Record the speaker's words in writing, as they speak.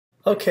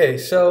Okay,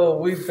 so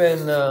we've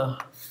been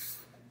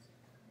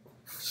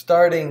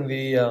starting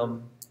the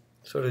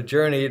sort of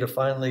journey to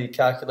finally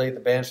calculate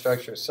the band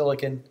structure of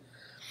silicon.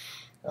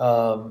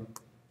 Um,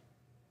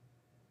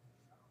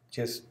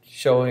 just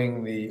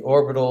showing the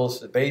orbitals,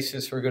 the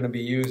basis we're going to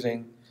be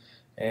using,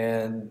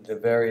 and the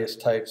various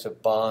types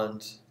of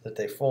bonds that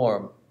they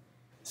form.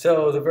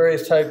 So the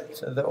various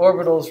types of the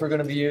orbitals we're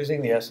going to be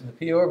using, the S and the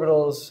P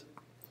orbitals,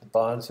 the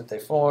bonds that they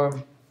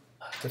form,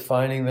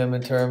 defining them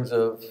in terms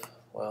of,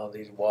 well,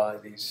 these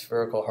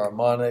spherical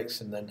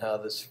harmonics, and then how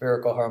the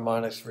spherical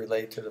harmonics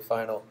relate to the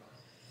final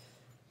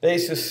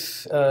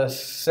basis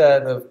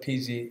set of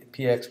PZ,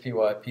 PX,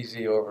 PY,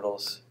 PZ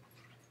orbitals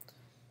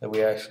that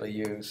we actually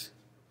use.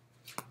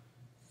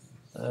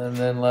 And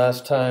then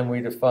last time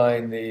we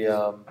defined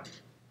the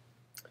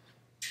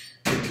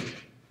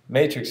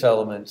matrix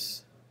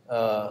elements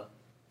that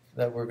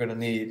we're going to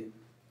need,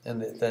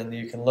 and then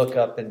you can look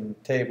up in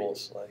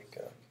tables like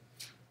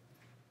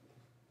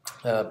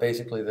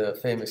basically the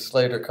famous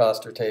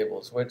Slater-Coster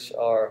tables, which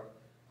are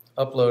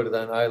uploaded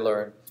on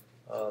iLearn,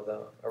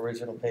 the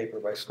original paper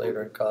by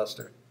Slater and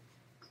Coster.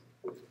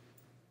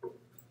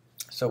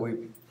 So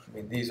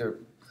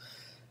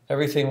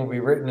everything will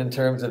be written in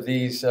terms of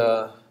these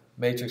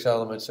matrix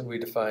elements that we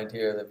defined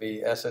here. That'd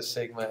be SS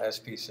sigma,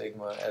 SP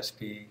sigma,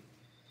 SP,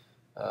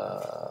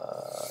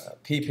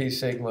 PP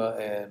sigma,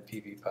 and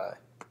PP pi.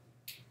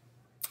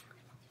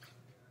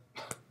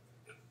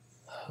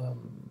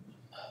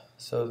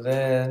 So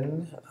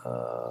then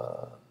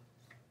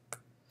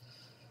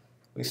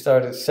we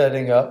started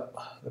setting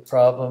up the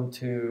problem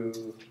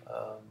to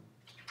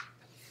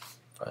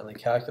finally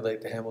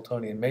calculate the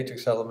Hamiltonian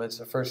matrix elements.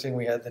 The first thing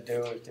we had to do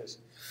was just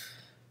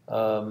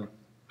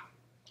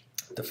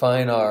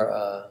define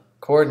our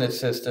coordinate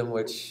system,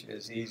 which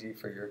is easy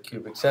for your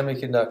cubic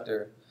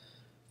semiconductor.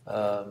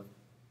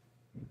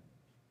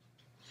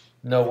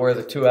 Know where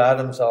the two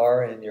atoms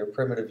are in your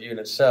primitive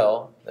unit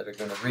cell that are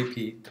going to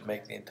repeat to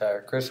make the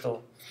entire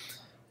crystal.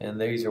 And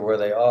these are where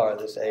they are,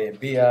 this A and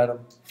B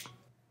atom.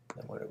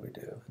 And what did we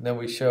do? And then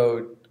we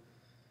showed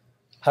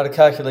how to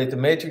calculate the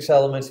matrix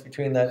elements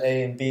between that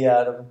A and B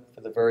atom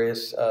for the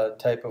various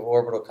type of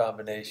orbital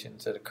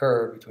combinations that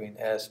occur between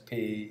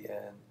SP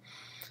and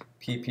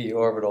PP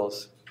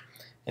orbitals,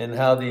 and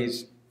how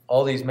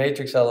all these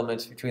matrix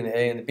elements between the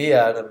A and the B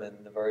atom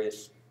and the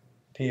various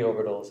P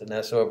orbitals and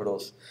S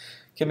orbitals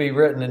can be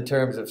written in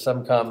terms of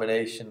some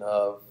combination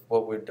of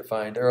what we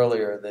defined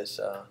earlier, this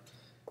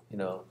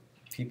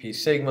PP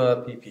sigma,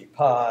 PP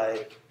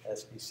pi,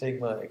 SP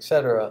sigma,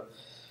 etc.,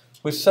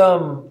 with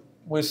some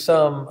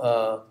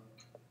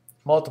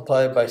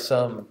multiplied by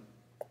some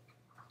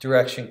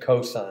direction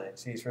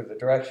cosines. These were the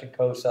direction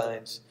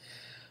cosines.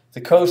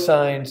 The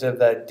cosines of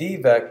that D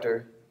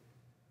vector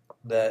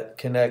that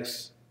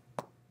connects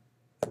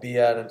the B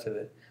atom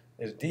to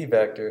is D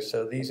vector.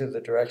 So these are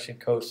the direction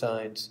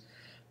cosines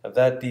of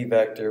that D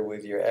vector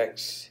with your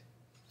X,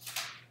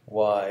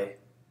 Y,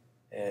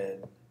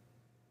 and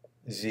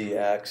Z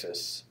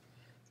axis,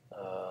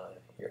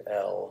 your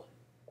L,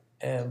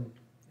 M,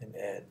 and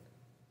N,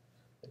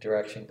 the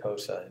direction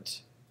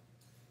cosines,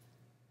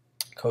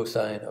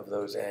 cosine of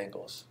those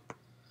angles.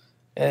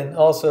 And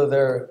also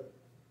they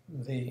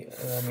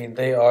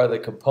are the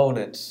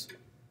components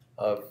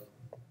of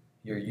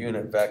your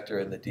unit vector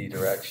in the D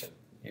direction.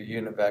 Your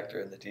unit vector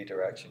in the D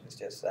direction is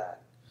just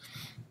that.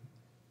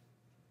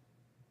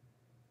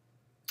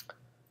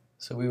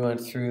 So we went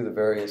through the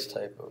various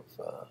type of,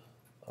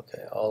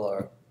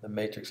 the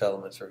matrix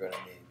elements we're going to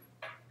need.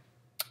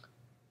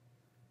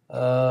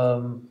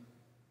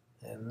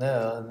 And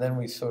then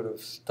we sort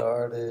of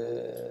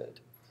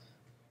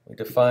we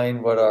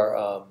defined what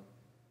our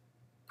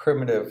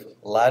primitive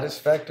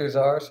lattice vectors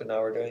are. So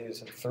now we're doing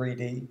this in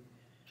 3D.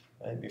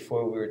 And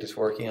before we were just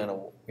working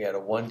on we had a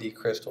 1D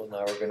crystal.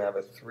 Now we're going to have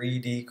a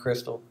 3D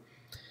crystal.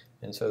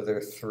 And so there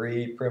are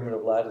three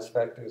primitive lattice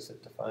vectors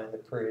that define the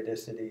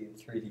periodicity in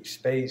 3D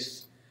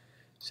space.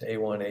 It's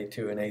A1,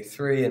 A2, and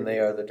A3, and they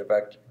are the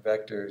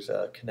vectors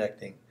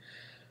connecting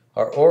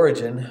our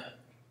origin,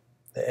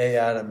 the A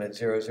atom at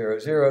 0, 0,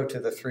 0, to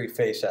the three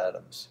face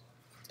atoms.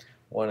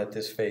 One at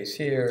this face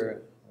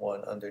here,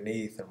 one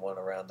underneath, and one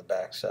around the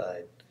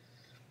backside.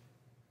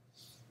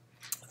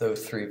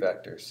 Those three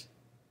vectors.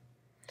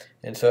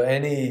 And so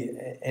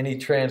any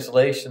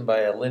translation by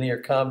a linear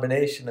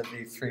combination of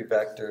these three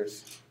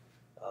vectors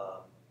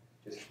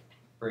just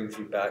brings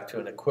you back to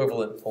an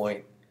equivalent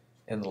point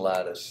in the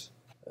lattice.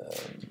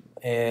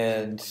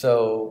 And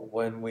so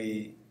when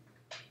we're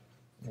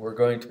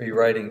going to be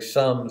writing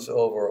sums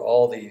over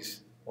all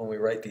these, when we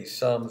write these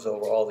sums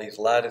over all these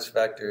lattice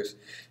vectors,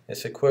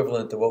 it's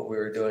equivalent to what we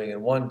were doing in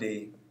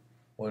 1D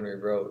when we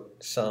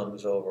wrote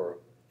sums over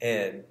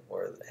N,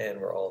 where N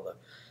were all the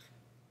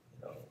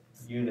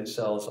unit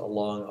cells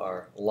along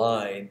our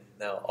line.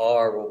 Now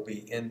R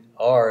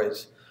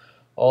is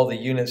all the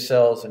unit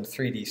cells in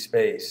 3D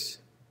space.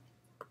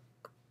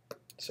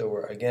 So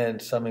we're again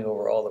summing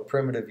over all the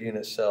primitive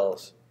unit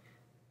cells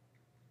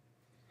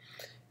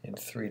in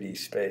 3D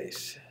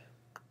space.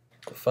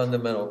 the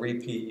fundamental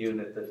repeat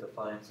unit that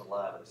defines the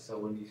lattice. So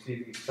when you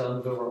see these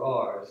sums over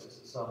R's, it's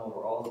the sum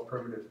over all the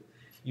primitive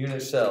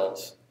unit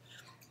cells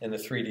in the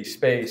 3D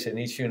space, and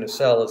each unit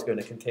cell is going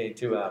to contain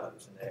two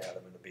atoms, an A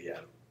atom and a B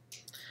atom.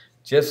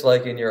 Just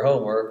like in your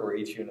homework, where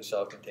each unit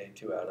cell contained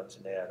two atoms,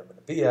 an A atom and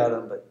a B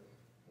atom, but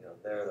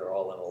there they're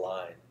all in a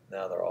line.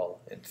 Now they're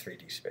all in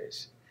 3D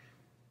space.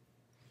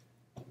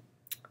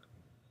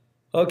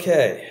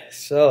 Okay,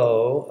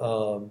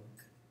 so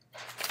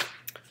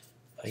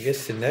I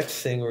guess the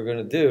next thing we're going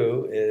to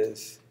do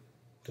is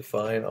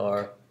define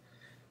our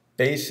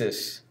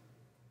basis,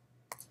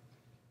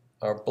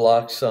 our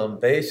block sum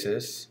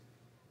basis,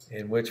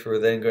 in which we're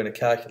then going to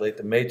calculate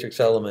the matrix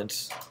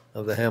elements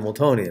of the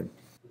Hamiltonian.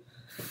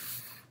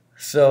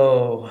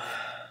 So,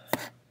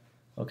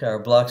 okay, our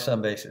block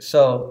sum basis.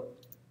 So,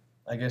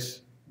 I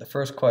guess the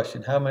first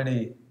question, how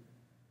many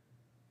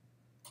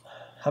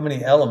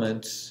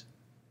elements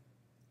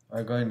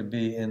are going to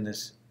be in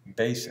this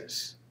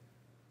basis?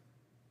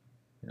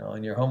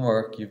 In your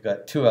homework, you've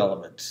got two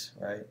elements,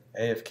 right?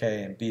 A of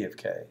k and B of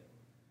k.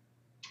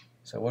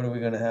 So what are we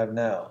going to have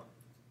now?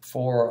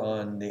 4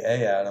 on the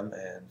A atom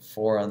and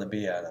 4 on the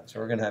B atom. So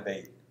we're going to have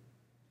 8.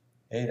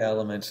 8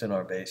 elements in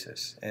our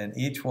basis. And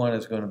each one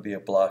is going to be a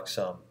block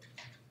sum.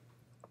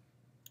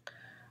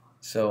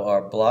 So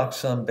our block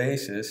sum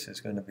basis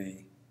is going to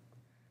be,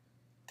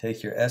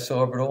 take your s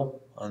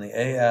orbital on the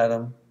A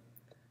atom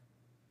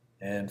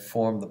and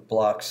form the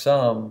block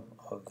sum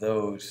of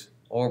those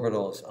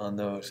orbitals on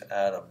those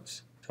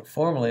atoms. So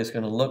formally it's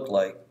going to look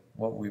like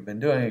what we've been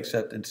doing,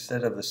 except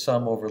instead of the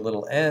sum over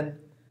little n,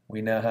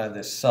 we now have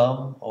this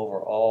sum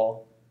over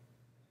all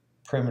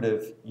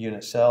primitive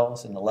unit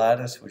cells in the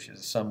lattice, which is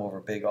a sum over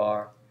big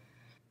R.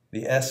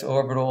 The s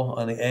orbital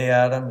on the A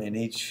atom in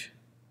each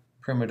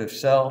primitive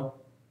cell,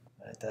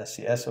 right, that's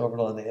the s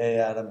orbital on the A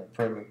atom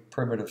in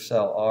primitive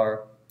cell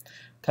R,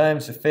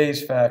 times the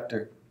phase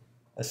factor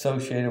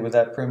associated with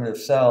that primitive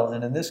cell.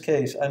 And in this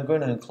case, I'm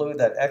going to include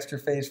that extra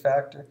phase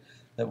factor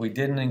that we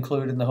didn't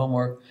include in the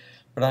homework,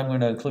 but I'm going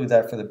to include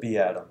that for the B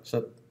atom.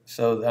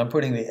 So I'm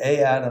putting the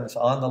A atoms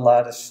on the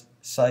lattice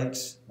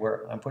sites,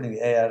 where I'm putting the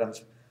A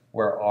atoms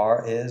where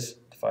R is,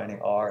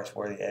 defining R is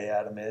where the A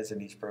atom is in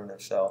each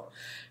primitive cell.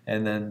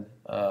 And then,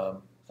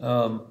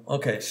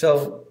 okay,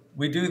 so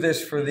we do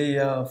this for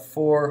the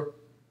 4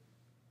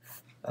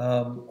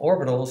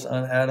 orbitals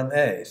on atom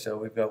A. So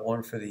we've got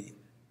one for the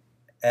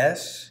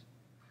S,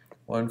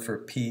 one for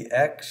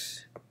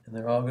px, and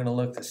they're all going to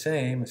look the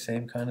same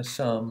kind of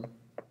sum.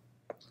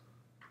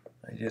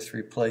 I just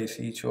replace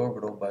each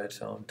orbital by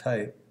its own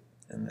type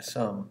in the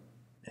sum.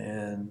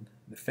 And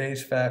the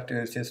phase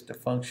factor is just a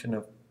function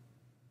of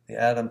the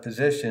atom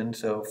position.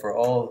 So for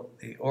all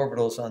the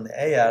orbitals on the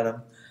A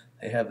atom,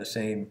 they have the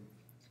same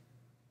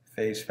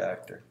phase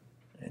factor.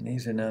 And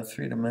these are now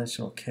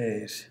 3-dimensional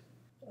Ks.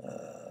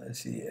 Let's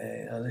see,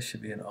 this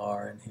should be an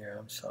R in here,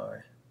 I'm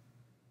sorry.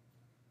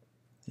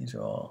 These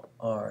are all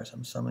R's.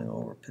 I'm summing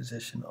over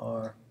position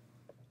R.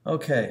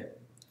 Okay,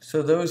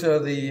 so those are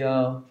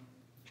the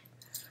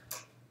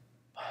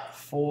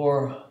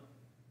 4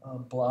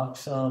 block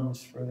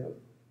sums for the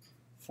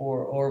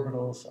 4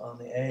 orbitals on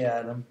the A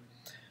atom.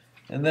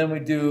 And then we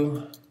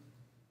do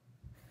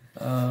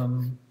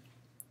the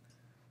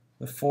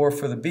 4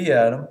 for the B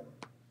atom.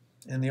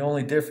 And the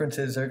only difference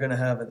is they're going to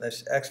have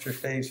this extra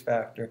phase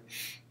factor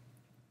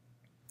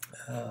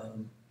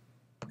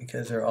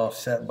because they're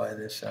offset by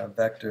this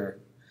vector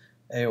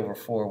A over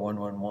 4, 1,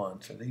 1,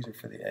 1. So these are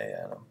for the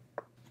A atom.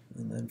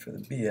 And then for the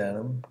B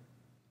atom,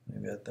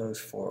 we've got those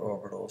 4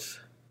 orbitals.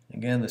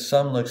 Again, the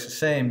sum looks the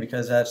same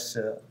because that's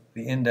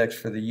the index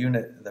for the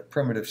unit, the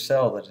primitive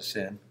cell that it's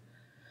in.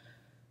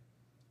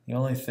 The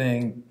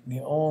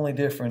only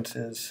difference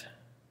is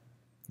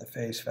the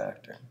phase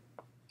factor.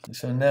 And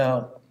so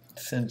now,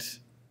 since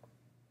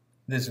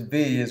this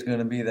V is going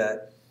to be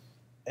that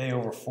A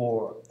over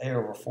 4,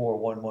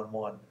 1, 1,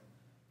 1,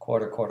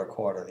 quarter, quarter,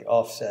 quarter, the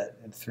offset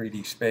in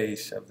 3D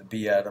space of the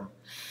B atom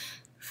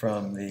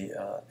from the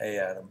A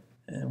atom.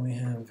 And we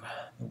have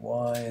the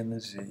Y and the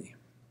Z.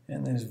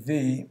 And this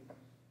V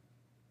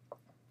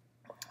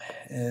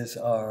is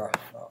our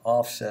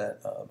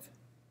offset of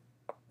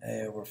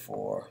A over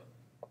 4,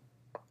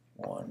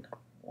 1,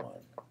 1,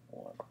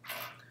 1,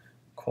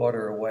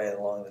 quarter away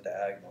along the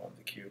diagonal of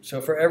the cube.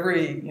 So for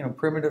every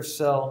primitive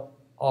cell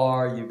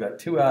R, you've got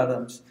 2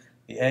 atoms,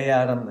 the A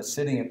atom that's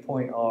sitting at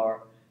point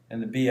R,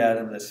 and the B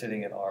atom that's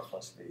sitting at R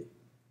plus V.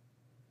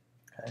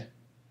 Okay?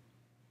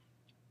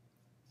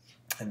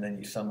 And then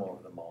you sum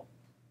over them all.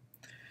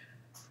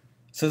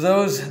 So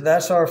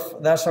that's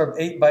our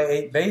 8 by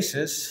 8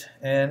 basis,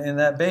 and in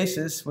that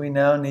basis we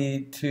now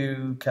need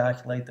to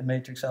calculate the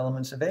matrix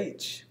elements of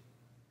H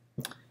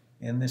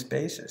in this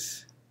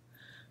basis.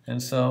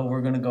 And so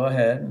we're going to go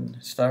ahead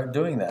and start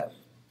doing that.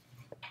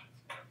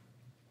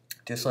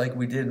 Just like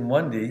we did in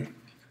 1D,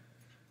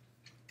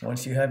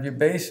 once you have your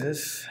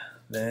basis,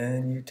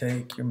 then you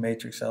take your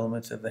matrix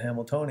elements of the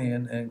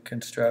Hamiltonian and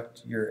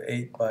construct your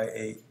 8 by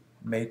 8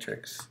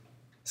 matrix.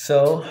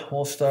 So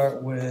we'll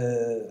start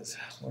with,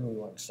 what do we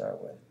want to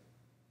start with?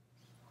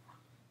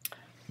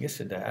 guess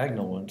the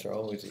diagonal ones are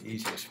always the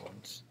easiest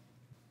ones,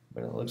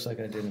 but it looks like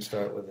I didn't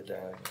start with a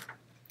diagonal.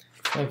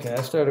 Okay,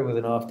 I started with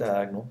an off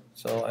diagonal,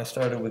 so I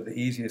started with the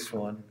easiest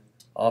one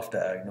off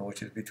diagonal,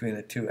 which is between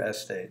the two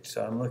S states.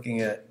 So I'm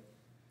looking at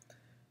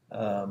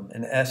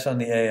an S on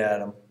the A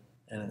atom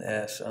and an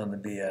S on the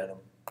B atom.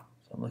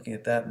 So I'm looking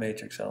at that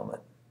matrix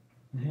element.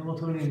 The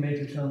Hamiltonian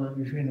matrix element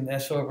between an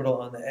S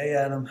orbital on the A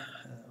atom,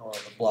 or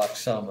the Bloch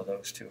sum of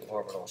those two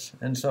orbitals.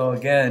 And so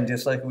again,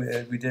 just like we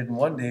did in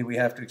 1D, we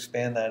have to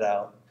expand that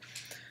out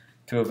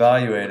to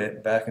evaluate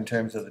it back in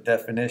terms of the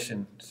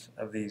definitions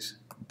of these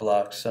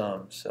Bloch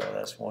sums. So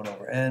that's 1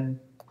 over n,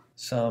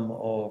 sum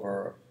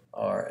over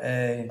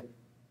Ra,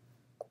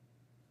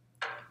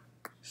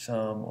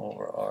 sum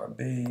over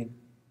Rb.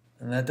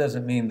 And that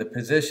doesn't mean the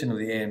position of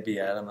the A and B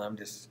atom. I'm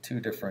just two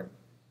different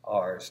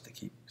R's to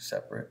keep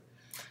separate.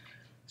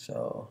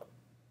 So,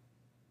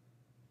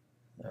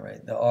 all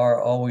right, the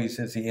R always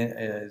is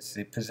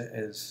the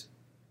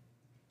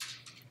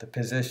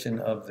position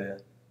of the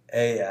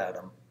A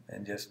atom,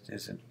 and just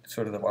is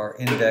sort of our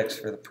index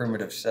for the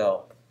primitive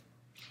cell.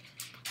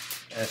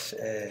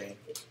 SA,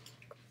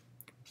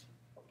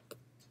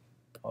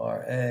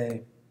 RA,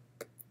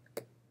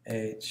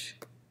 H,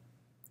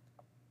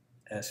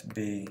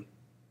 SB,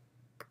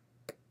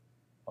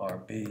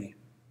 RB,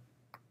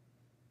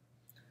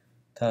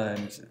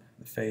 times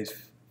the phase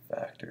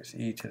factors,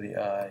 e to the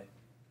I,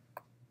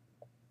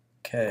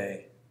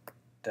 k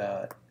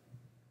dot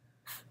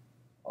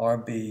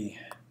RB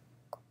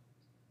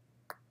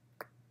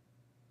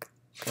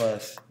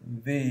plus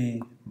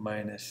V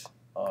minus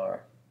RA.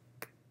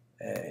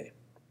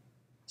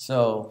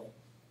 So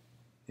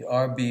the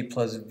RB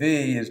plus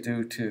V is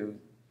due to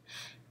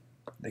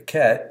the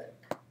ket,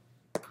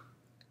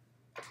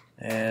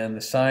 and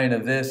the sign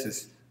of this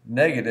is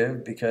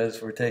negative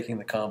because we're taking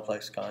the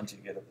complex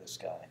conjugate of this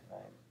guy,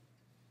 right?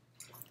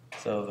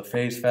 So the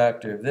phase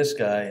factor of this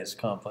guy is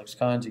complex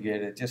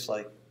conjugated, just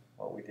like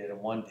what we did in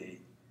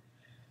 1D.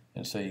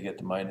 And so you get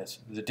the minus,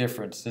 the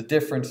difference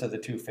of the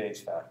two phase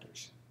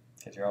factors,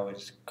 because you're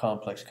always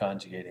complex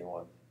conjugating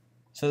one.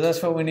 So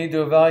that's what we need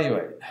to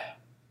evaluate.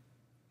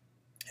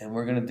 And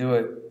we're going to do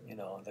it,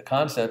 the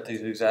concept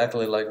is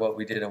exactly like what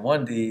we did in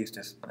 1D, it's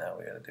just now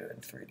we got to do it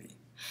in 3D.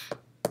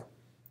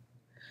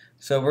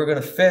 So we're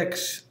going to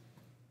fix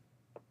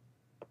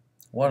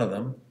one of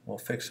them. We'll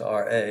fix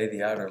RA,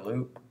 the outer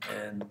loop,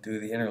 and do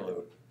the inner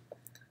loop.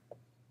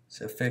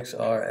 So fix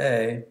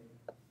RA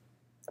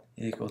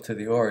equal to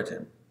the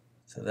origin.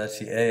 So that's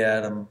the A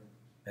atom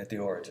at the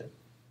origin.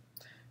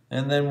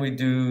 And then we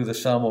do the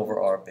sum over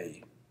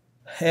RB.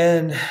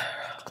 And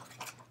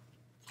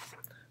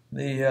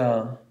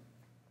the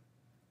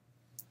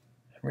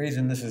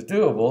reason this is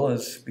doable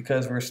is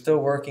because we're still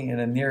working in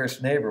a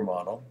nearest neighbor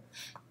model.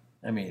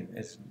 I mean,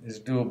 it's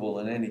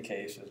doable in any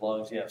case as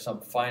long as you have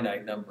some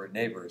finite number of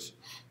neighbors,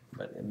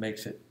 but it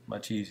makes it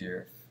much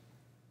easier.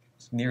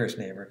 It's nearest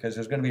neighbor, because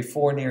there's going to be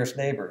 4 nearest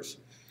neighbors.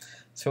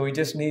 So we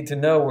just need to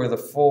know where the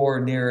 4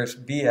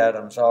 nearest B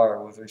atoms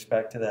are with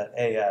respect to that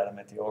A atom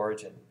at the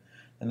origin.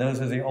 And those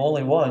are the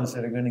only ones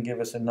that are going to give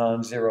us a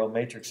non-zero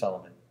matrix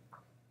element.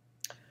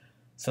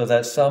 So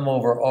that sum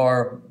over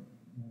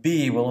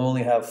RB will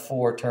only have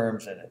 4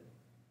 terms in it.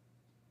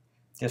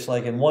 Just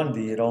like in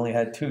 1D, it only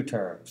had 2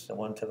 terms, the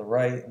one to the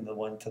right and the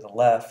one to the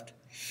left.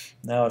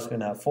 Now it's going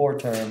to have 4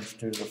 terms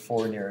due to the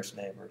 4 nearest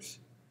neighbors,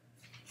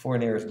 4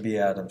 nearest B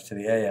atoms to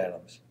the A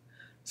atoms.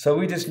 So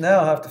we just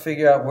now have to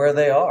figure out where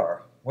they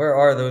are. Where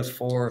are those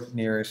 4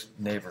 nearest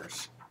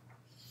neighbors?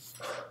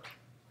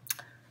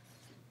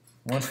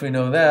 Once we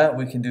know that,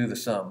 we can do the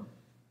sum.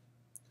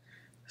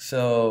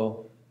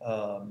 So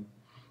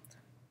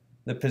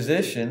the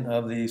position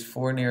of these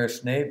 4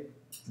 nearest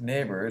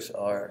neighbors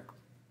are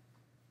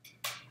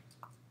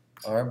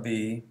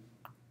RB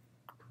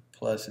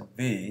plus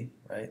V,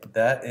 right?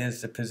 That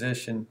is the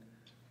position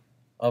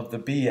of the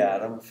B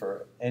atom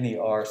for any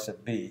R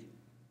sub B.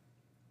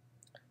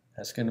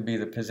 That's going to be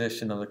the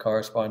position of the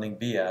corresponding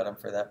B atom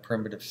for that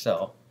primitive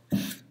cell.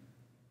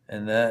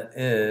 And that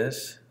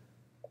is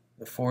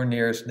the 4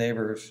 nearest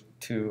neighbors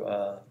to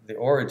the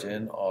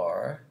origin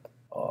are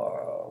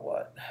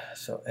what?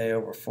 So A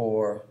over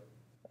 4,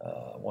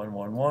 1,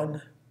 1,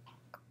 1,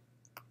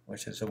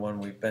 which is the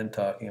one we've been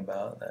talking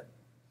about, that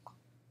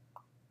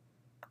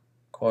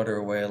quarter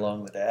away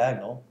along the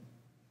diagonal,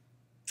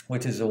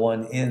 which is the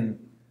one in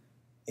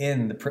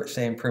the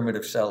same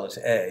primitive cell as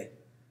A.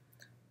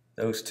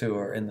 Those two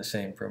are in the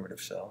same primitive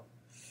cell.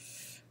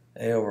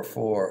 A over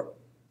 4,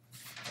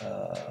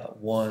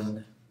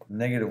 1,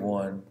 negative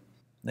 1,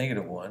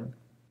 negative 1,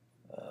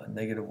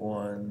 negative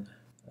 1,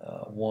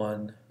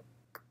 1,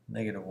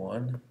 negative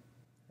 1,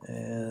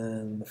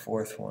 and the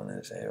fourth one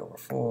is A over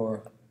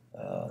 4,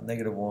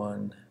 negative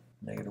 1,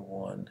 negative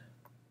 1,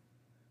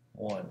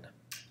 1.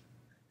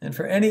 And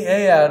for any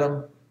A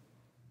atom,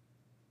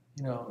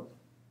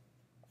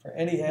 for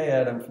any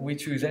A atom, if we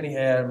choose any A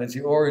atom as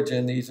the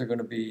origin, these are going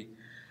to be,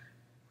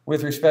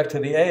 with respect to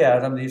the A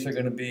atom, these are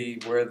going to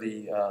be where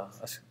the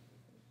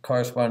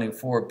corresponding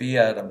 4 B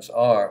atoms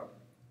are.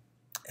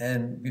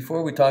 And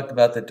before we talked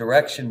about the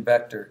direction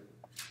vector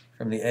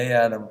from the A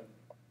atom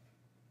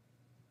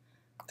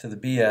to the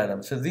B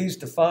atom. So these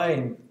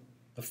define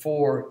the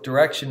 4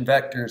 direction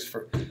vectors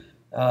for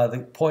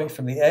the point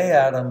from the A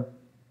atom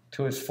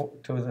to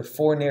the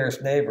 4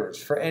 nearest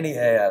neighbors for any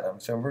A atom.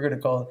 So we're going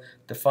to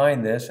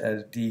define this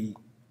as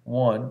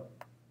D1.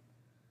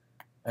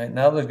 Right,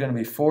 now there's going to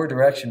be 4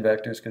 direction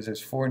vectors because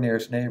there's 4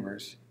 nearest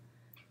neighbors,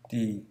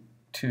 D2,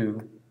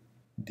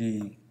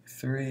 D3,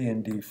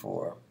 and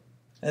D4.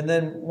 And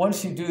then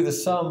once you do the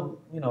sum,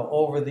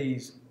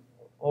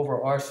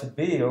 over R sub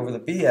B, over the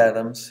B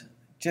atoms,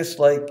 just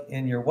like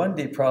in your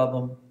 1D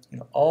problem,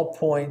 all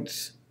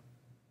points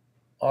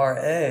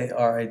RA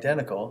are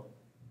identical.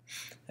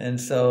 And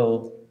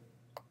so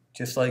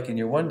just like in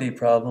your 1D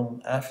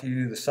problem, after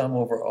you do the sum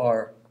over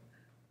R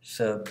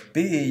sub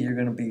B, you're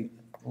going to be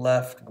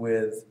left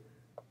with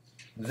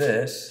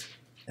this,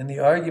 and the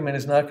argument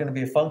is not going to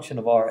be a function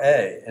of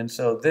RA, and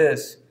so the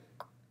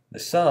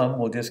sum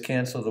will just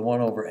cancel the 1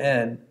 over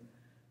n,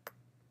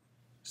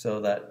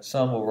 so that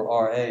sum over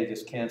RA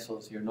just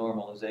cancels your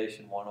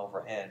normalization 1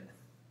 over n,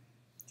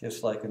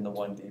 just like in the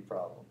 1D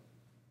problem.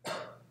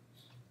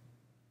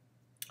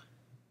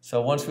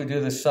 So once we do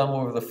the sum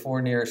over the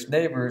 4 nearest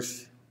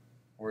neighbors,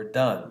 we're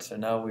done. So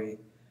now we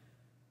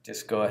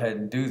just go ahead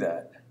and do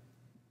that.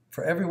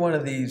 For every one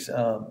of these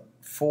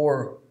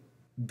 4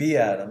 B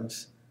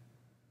atoms,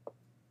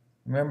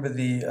 remember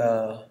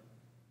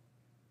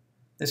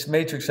this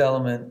matrix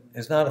element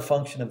is not a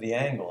function of the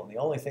angle. And the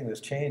only thing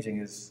that's changing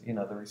is the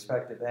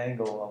respective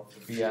angle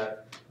of the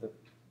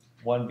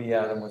 1 B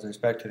atom with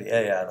respect to the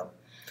A atom.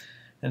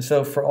 And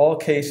so for all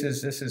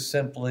cases, this is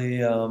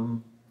simply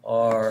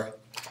our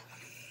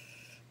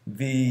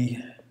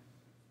VSS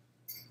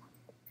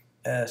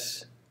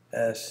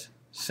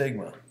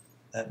sigma.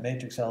 That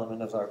matrix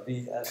element is our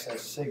VSS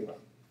sigma,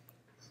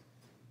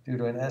 due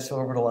to an s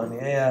orbital on the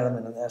A atom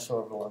and an s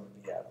orbital on the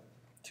B atom.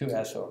 2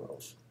 s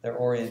orbitals. Their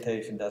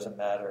orientation doesn't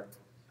matter.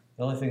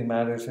 The only thing that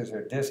matters is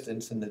their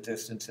distance, and the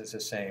distance is the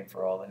same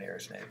for all the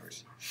nearest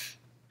neighbors.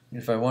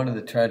 If I wanted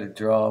to try to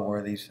draw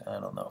where these, I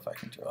don't know if I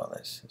can draw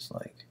this. It's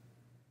like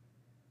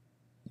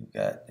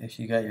if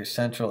you got your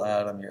central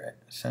atom, your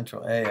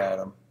central A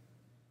atom,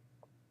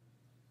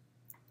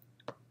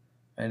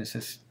 and it's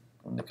this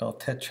what they call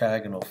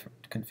tetragonal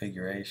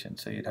configuration.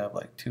 So you'd have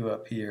like 2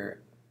 up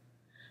here,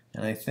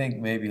 and I think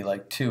maybe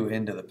like 2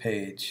 into the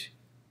page,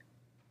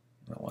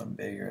 1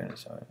 bigger, and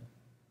sorry,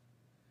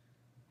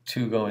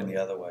 2 going the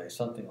other way,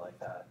 something like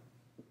that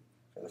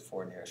for the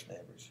 4 nearest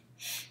neighbors.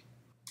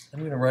 I'm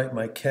going to write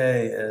my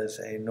k as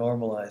a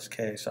normalized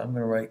k, so I'm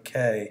going to write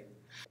k.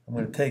 I'm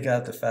going to take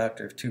out the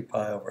factor of 2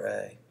 pi over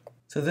a.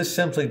 So this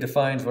simply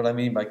defines what I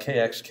mean by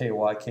kx, ky,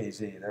 kz.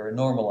 They're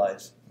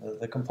normalized.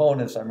 The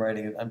components I'm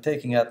writing, I'm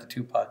taking out the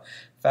 2 pi,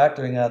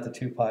 factoring out the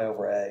 2 pi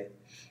over a,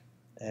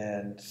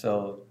 and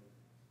so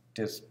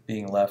just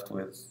being left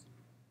with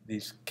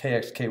these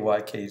kx, ky,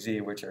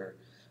 kz, which are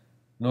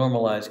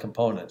normalized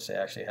components. They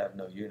actually have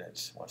no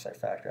units once I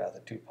factor out the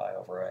 2 pi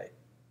over a.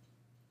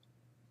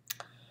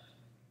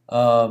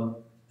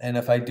 And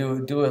if I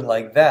do it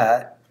like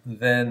that,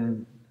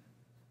 then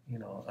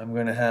I'm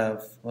going to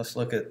have. Let's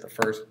look at the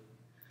first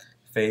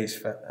phase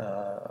for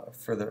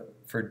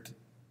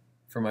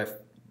my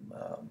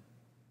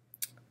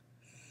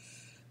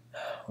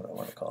what do I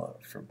want to call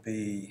it for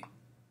B.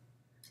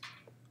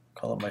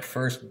 Call it my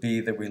first B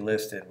that we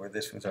listed, where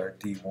this was our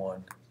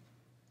D1,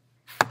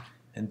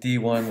 and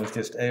D1 was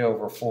just A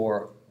over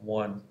 4,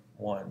 1,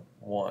 1,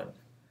 1.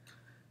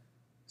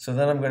 So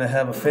then I'm going to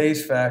have a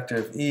phase factor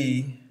of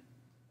E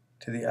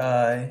to the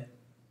I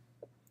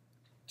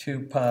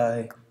 2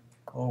 pi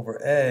over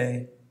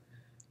A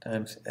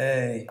times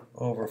A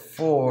over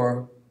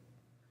 4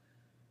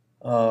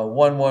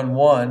 1, 1,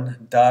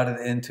 1 dotted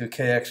into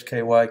kx,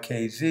 ky,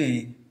 kz.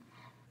 I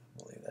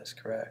believe that's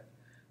correct.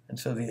 And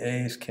so the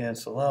A's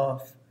cancel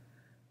off,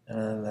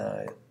 and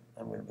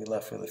I'm going to be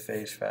left with a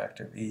phase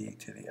factor of E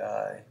to the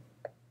I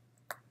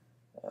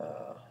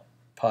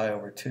pi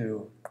over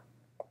 2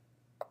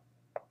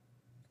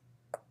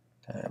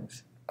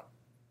 times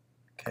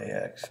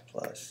kx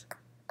plus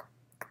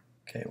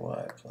ky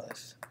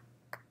plus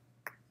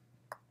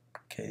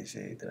kz.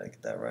 Did I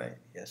get that right?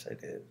 Yes, I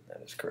did.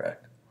 That is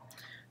correct.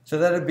 So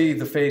that would be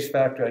the phase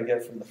factor I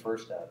get from the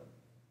first atom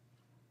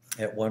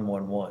at 1,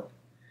 1, 1.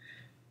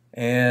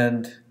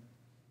 And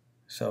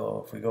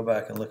so if we go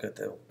back and look at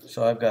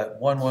so I've got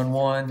 1, 1,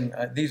 1.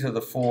 These are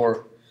the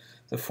four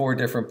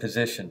different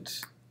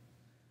positions.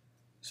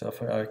 So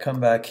if I come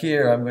back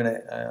here, I'm going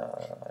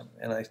to,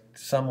 and I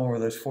sum over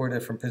those 4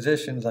 different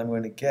positions, I'm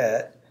going to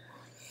get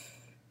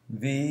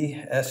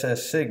VSS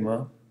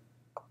sigma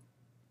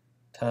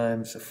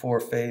times the 4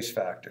 phase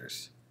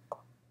factors,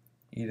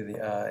 e to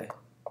the I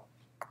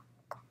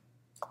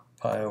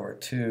pi over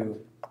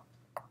 2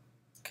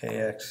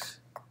 kx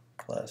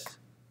plus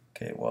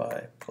ky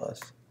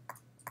plus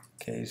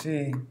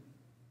kz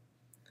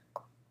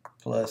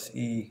plus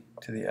e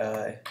to the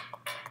I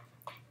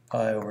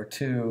pi over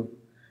 2.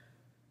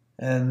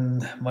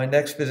 And my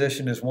next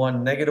position is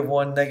 1,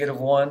 -1,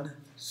 -1.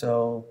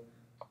 So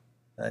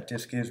that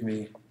just gives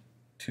me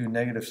two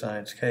negative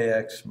signs,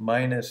 kx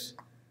minus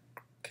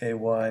ky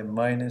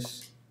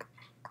minus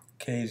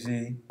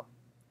kz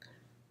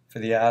for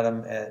the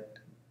atom at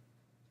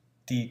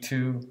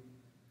D2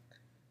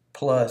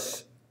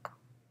 plus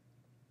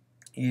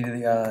e to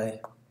the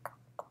I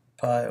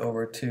pi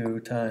over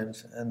 2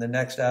 times, and the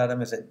next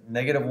atom is at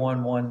negative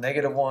 1, 1,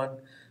 negative 1,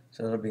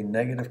 so it'll be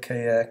negative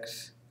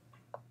kx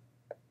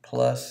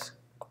plus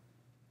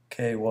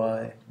ky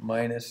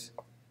minus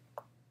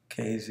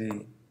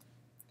kz.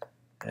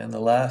 And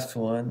the last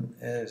one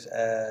is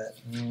at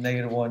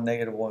negative 1,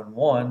 negative 1,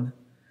 1,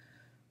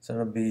 so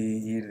it'll be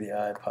e to the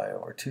I pi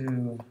over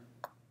 2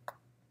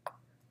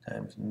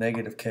 times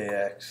negative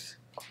kx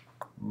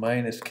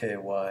minus ky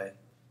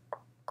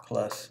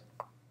plus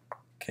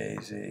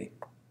kz.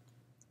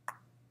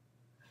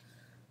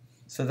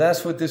 So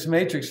that's what this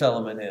matrix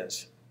element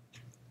is.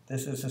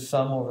 This is the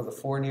sum over the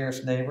four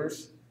nearest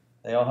neighbors.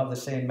 They all have the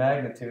same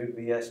magnitude,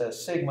 VSS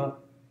sigma,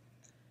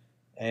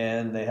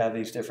 and they have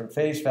these different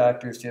phase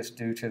factors just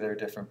due to their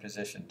different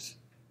positions.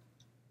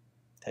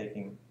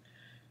 Taking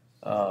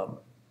and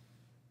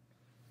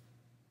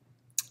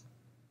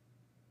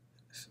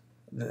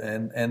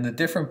the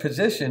different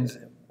positions,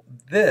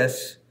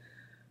 this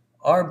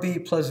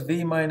RB plus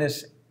V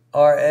minus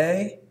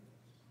RA,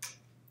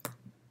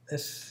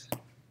 this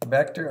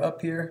vector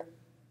up here,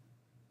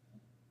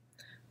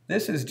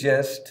 this is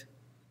just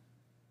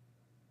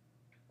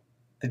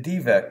the D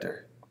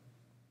vector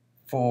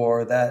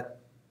for that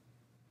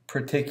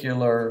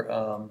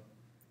particular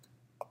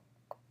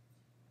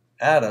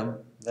atom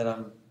that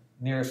I'm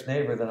nearest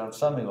neighbor that I'm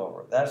summing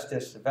over. That's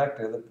just the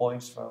vector that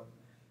points from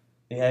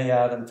the A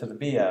atom to the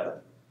B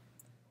atom.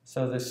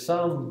 So the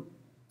sum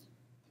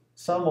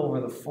over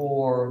the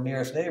four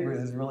nearest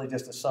neighbors is really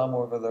just a sum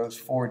over those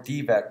four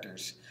D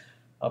vectors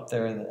up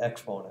there in the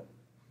exponent.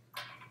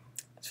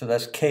 So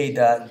that's K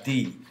dot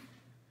D.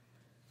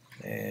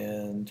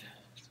 And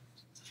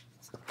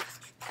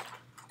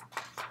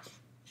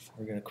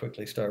we're going to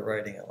quickly start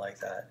writing it like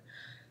that.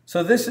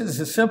 So this is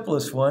the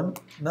simplest one.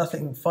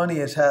 Nothing funny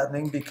is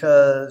happening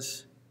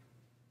because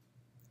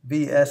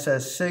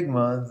VSS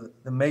sigma,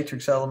 the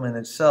matrix element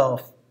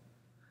itself,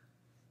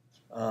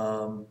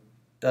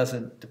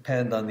 doesn't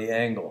depend on the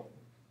angle.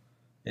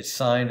 Its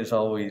sign is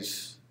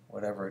always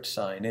whatever its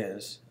sign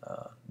is,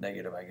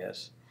 negative, I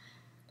guess.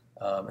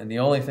 And the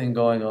only thing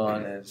going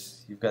on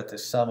is you've got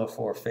this sum of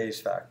four phase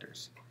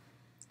factors.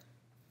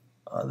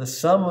 The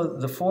sum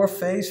of the four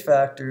phase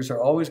factors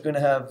are always going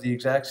to have the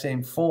exact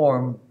same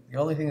form. The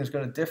only thing that's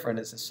going to differ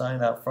is the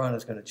sign out front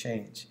is going to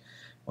change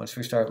once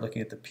we start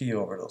looking at the p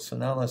orbital. So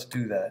now let's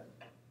do that.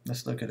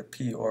 Let's look at a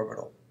p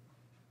orbital.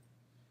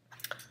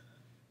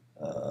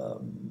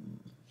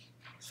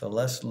 So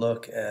let's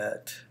look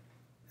at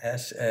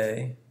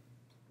SA.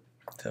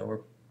 So we're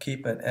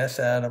keeping S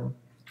atom,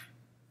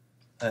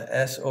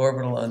 S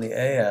orbital on the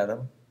A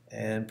atom,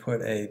 and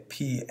put a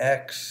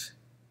px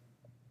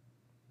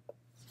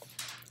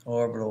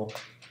orbital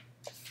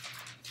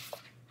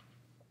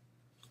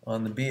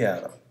on the B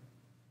atom.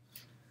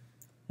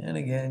 And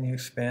again, you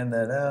expand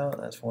that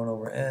out. That's 1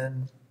 over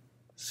n,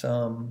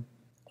 sum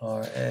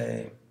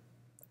RA,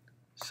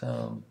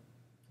 sum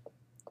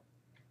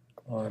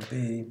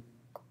RB,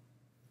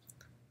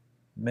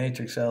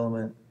 matrix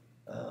element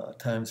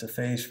times the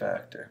phase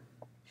factor.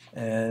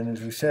 And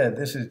as we said,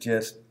 this is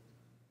just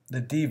the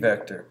D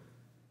vector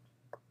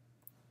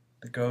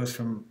that goes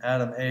from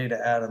atom A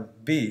to atom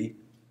B.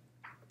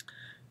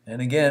 And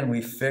again,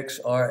 we fix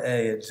RA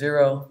at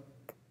 0,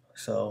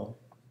 so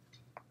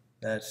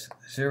that's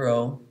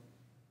 0.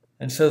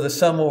 And so the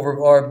sum over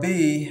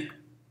RB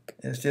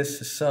is just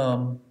the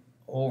sum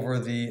over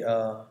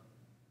the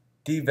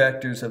D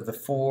vectors of the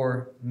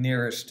four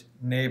nearest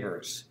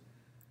neighbors.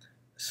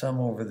 Sum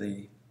over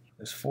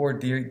there's four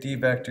D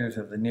vectors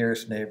of the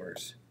nearest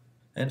neighbors.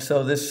 And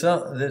so this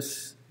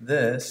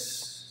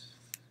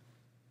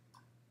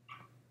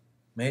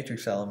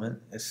matrix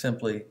element is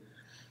simply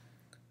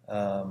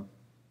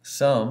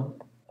sum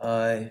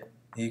I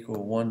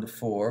equal 1 to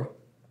 4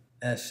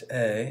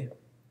 SA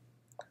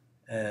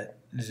at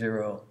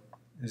 0,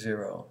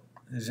 0,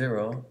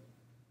 0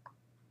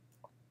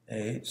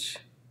 H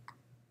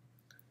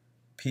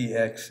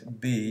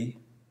PXB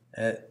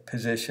at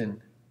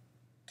position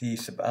D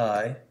sub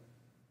I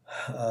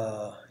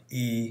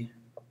E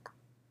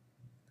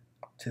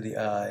to the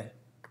I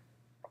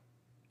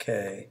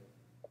K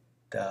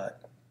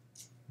dot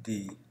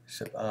D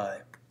sub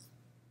I.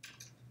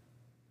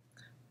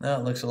 Now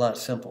it looks a lot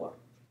simpler.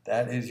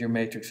 That is your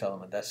matrix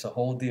element. That's the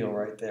whole deal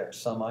right there.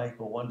 Sum I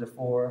equal 1 to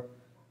 4,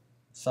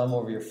 sum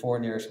over your four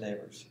nearest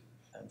neighbors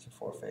times the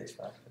four phase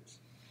factors.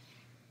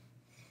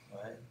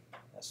 Right?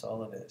 That's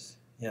all it is.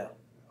 Yeah.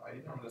 I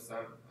didn't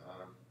understand.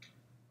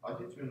 How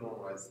did you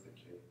normalize the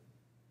K?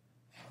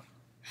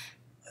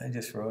 I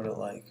just wrote it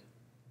like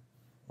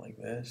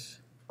this.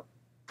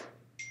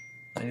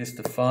 I just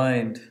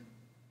defined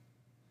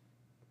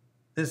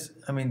this.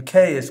 I mean,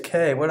 K is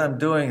K. What I'm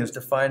doing is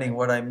defining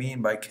what I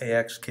mean by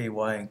Kx, Ky,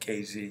 and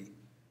Kz.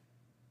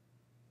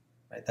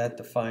 Right? That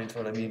defines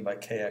what I mean by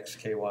Kx,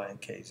 Ky,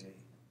 and Kz.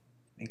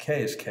 And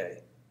K is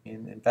K.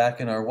 back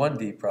in our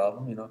 1D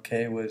problem,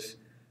 k was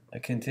a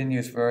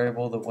continuous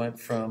variable that went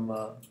from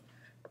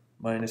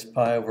minus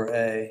pi over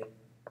a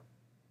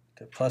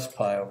to plus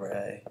pi over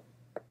a,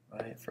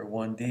 right? For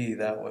 1D,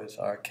 that was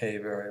our k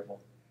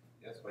variable.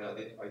 Yes, but I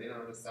didn't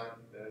understand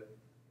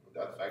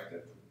that factor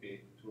to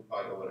be 2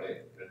 pi over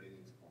a. Where did it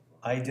come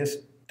from? I just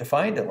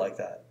defined it like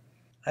that.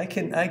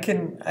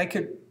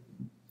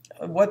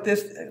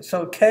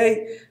 So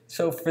k,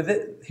 so for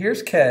this,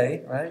 here's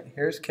k, right?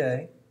 Here's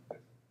k.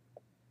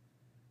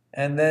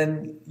 And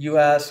then you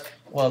ask,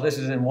 well, this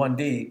is in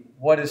 1D,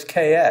 what is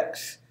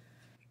kx?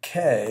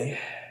 K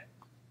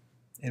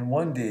in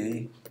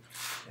 1D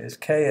is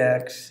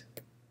kx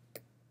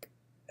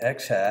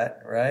x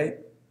hat, right?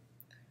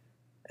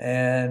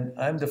 And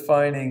I'm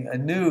defining a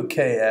new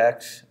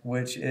kx,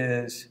 which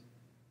is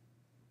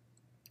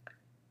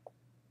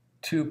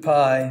 2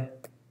 pi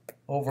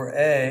over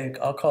a,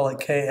 I'll call it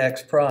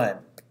kx prime,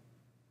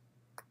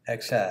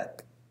 x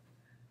hat.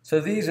 So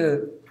these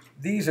are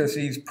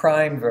these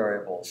prime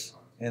variables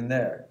in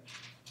there.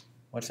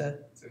 What's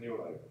that? It's a new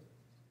variable.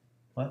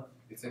 What?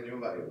 It's a new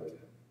variable.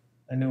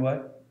 A new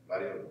what?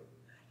 Variable.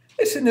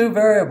 It's a new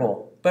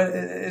variable, but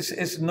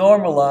it's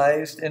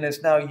normalized and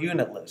it's now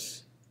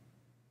unitless.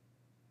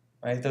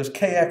 Right? Those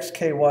kx,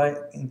 ky,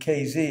 and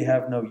kz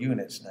have no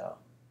units now.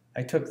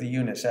 I took the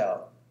units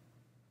out.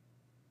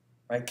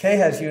 Right? K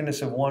has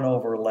units of 1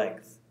 over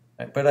length.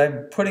 Right? But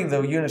I'm putting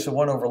the units of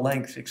 1 over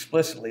length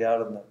explicitly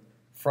out in the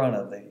front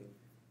of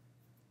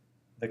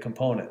the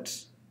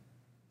components.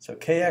 So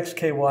kx,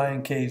 ky,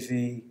 and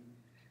kz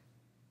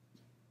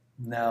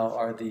now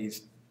are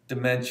these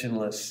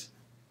dimensionless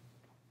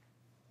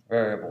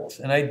variables.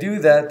 And I do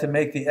that to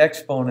make the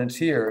exponents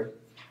here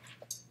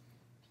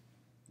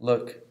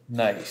look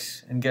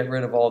nice and get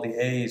rid of all the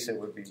a's that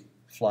would be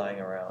flying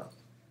around.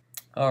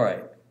 All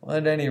right, well,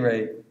 at any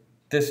rate,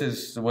 this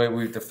is the way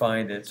we've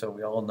defined it, so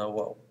we all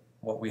know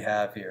what we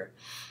have here.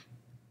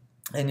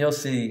 And you'll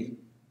see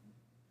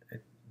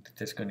it's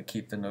just going to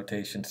keep the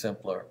notation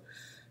simpler.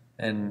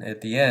 And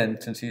at the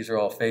end, since these are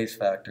all phase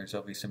factors,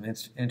 there'll be some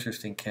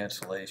interesting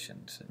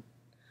cancellations.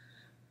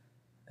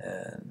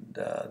 And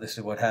this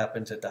is what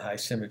happens at the high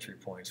symmetry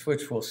points,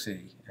 which we'll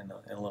see in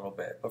a little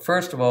bit. But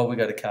first of all, we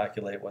got to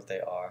calculate what they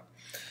are.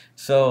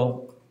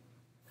 So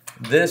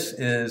this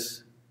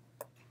is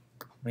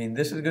going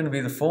to be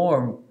the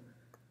form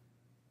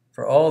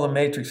for all the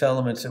matrix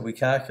elements that we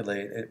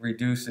calculate. It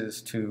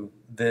reduces to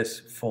this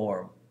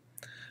form.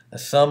 A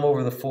sum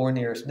over the 4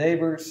 nearest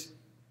neighbors.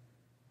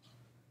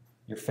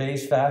 Your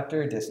phase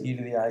factor, just e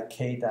to the I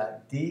k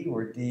dot d,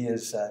 where d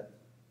is that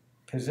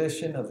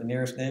position of the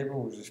nearest neighbor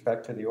with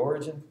respect to the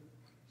origin.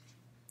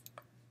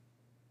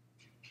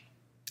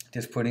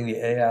 Just putting the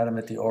A atom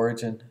at the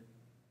origin,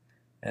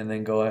 and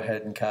then go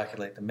ahead and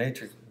calculate that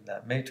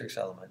matrix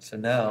element. So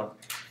now,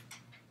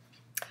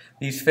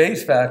 these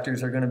phase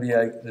factors are going to be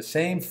the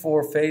same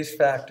 4 phase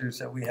factors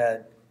that we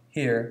had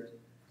here,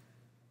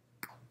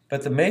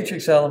 but the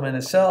matrix element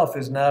itself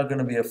is now going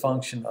to be a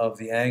function of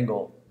the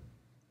angle,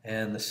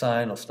 and the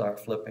sign will start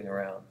flipping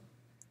around,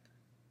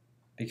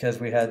 because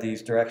we had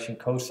these direction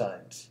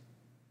cosines.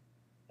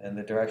 And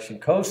the direction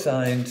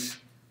cosines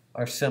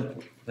are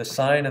simply, the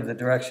sign of the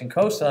direction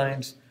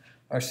cosines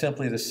are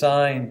simply the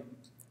sign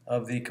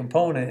of the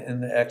component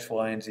in the x,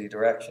 y, and z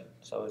direction.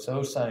 So as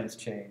those signs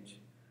change,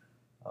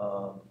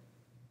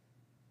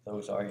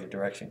 those are your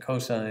direction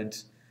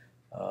cosines,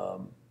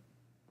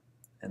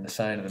 and the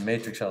sign of the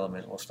matrix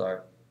element will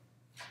start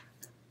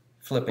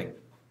flipping.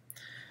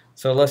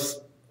 So let's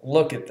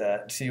look at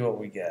that and see what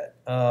we get.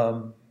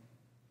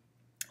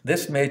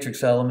 This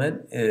matrix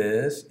element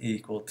is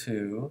equal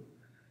to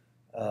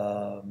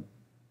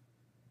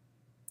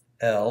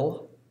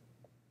L,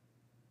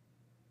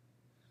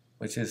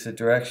 which is the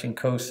direction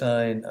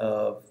cosine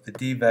of the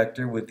d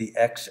vector with the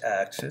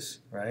x-axis,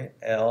 right?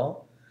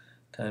 L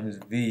times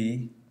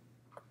V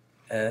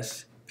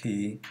S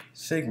P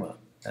sigma.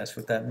 That's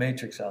what that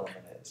matrix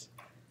element is.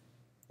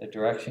 The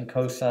direction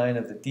cosine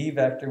of the d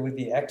vector with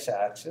the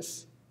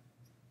x-axis.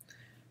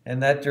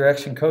 And that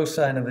direction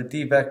cosine of the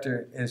d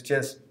vector is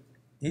just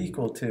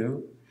equal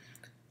to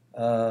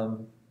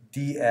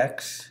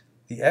dx,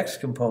 the x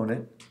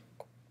component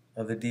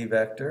of the d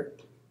vector,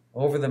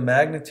 over the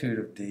magnitude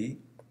of d.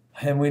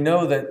 And we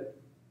know that,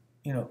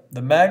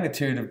 the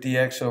magnitude of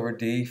dx over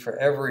d for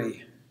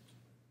every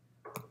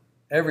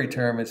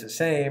term is the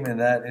same, and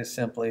that is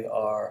simply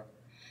our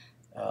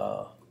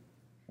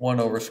 1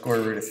 over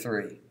square root of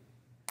 3.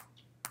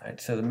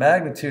 Right, so the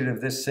magnitude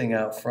of this thing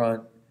out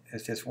front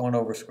is just 1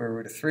 over square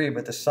root of 3,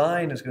 but the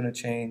sign is going to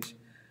change.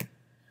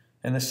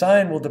 And the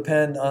sign will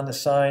depend on the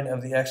sign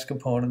of the x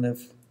component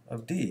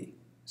of d.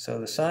 So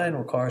the sign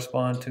will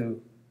correspond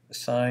to the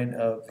sign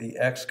of the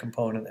x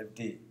component of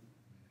d.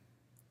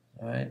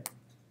 All right?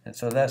 And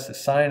so that's the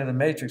sign of the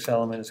matrix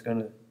element is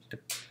going to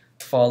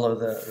follow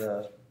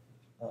the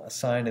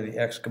sign of the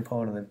x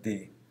component of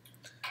d.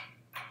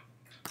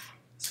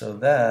 So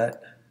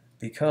that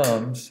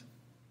becomes,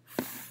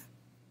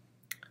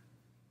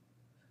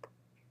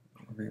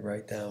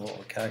 rewrite down what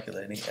we're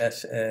calculating,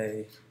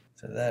 SA,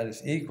 So that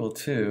is equal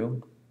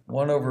to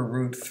 1 over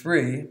root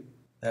 3.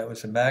 That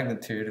was the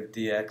magnitude of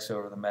dx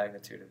over the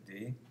magnitude of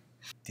d.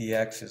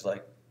 Dx is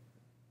like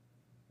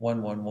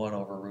 111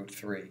 over root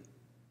 3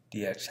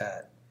 dx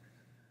hat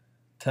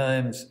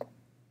times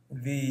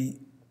VSP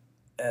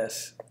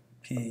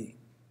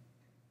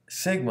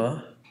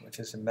sigma, which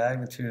is the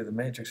magnitude of the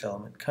matrix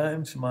element,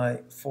 times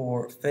my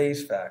 4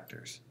 phase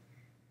factors.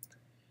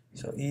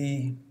 So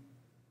e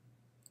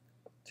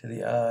to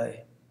the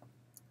I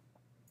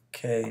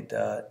k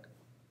dot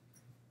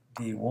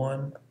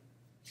d1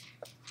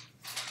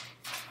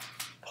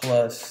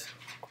 plus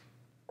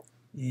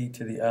e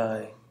to the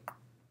I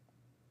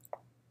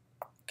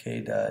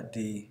k dot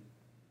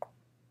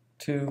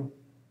d2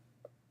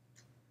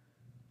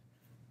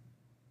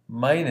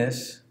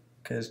 minus,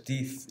 because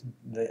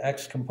the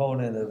x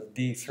component of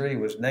d3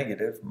 was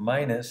negative,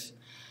 minus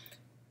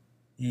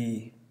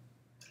e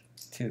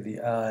to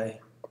the I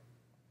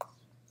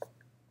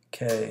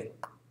k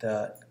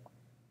dot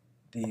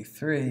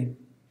d3,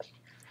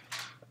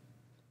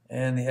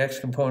 and the x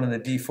component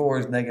of d4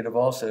 is negative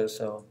also,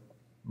 so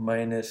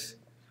minus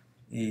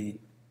e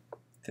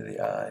to the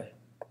I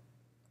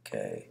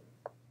k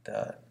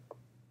dot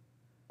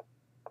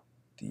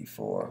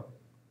d4.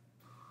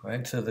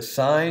 Right, so the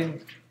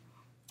sign,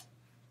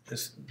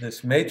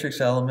 this matrix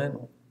element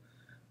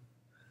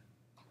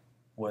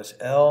was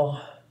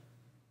L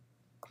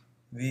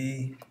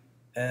V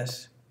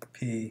S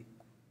P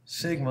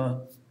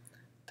sigma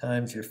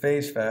times your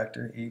phase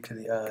factor e to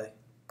the I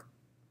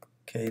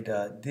k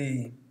dot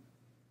d,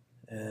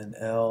 and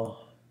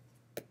L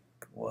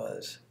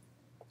was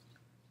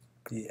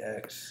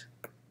dx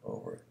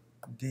over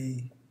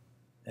d,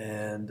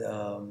 and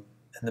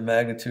the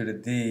magnitude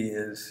of d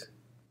is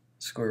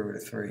square root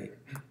of 3.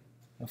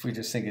 If we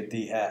just think of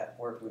d hat,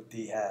 work with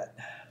d hat.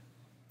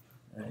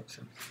 All right,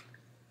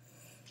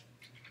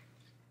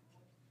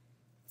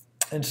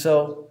 and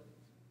so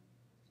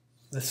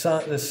the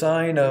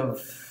sign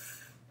of,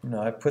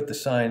 I put the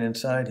sign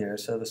inside here,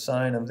 so the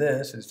sign of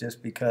this is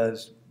just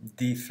because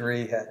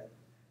d3 has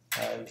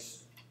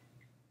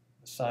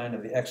the sign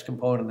of the x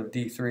component of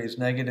d3 is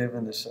negative,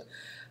 and the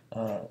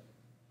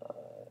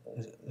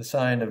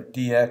sign of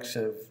dx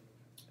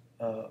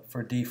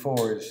for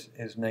d4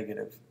 is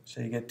negative. So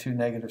you get 2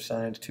 negative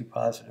signs, 2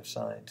 positive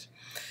signs.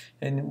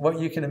 And what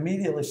you can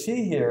immediately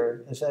see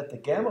here is at the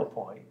gamma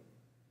point,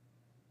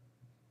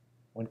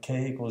 when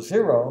k equals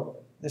 0,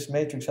 this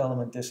matrix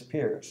element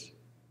disappears.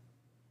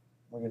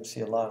 We're going to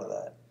see a lot of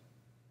that.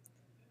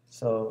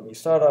 So you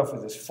start off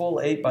with this full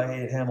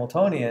 8x8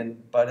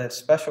 Hamiltonian, but at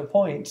special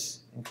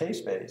points in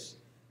k-space,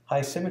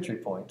 high symmetry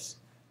points,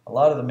 a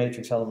lot of the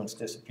matrix elements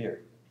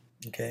disappear.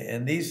 Okay,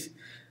 and these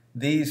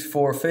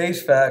 4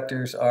 phase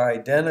factors are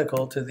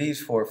identical to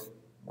these 4.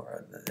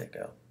 Where did they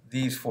go?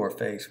 These 4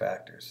 phase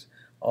factors.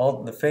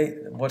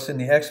 What's in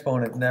the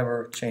exponent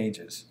never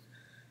changes.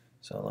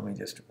 So let me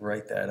just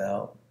write that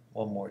out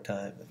one more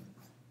time, and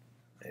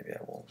maybe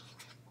I won't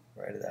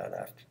write it out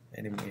after.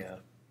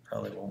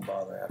 Probably won't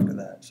bother after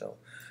that. So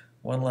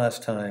one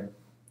last time,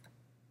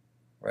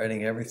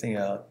 writing everything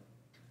out.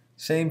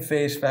 Same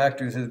phase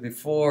factors as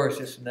before, it's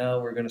just now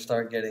we're going to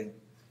start getting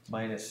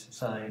minus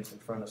signs in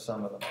front of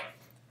some of them.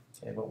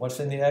 Okay, but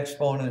what's in the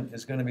exponent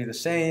is going to be the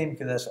same,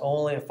 because that's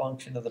only a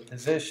function of the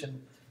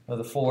position of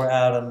the 4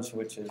 atoms,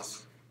 which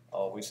is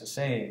always the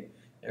same,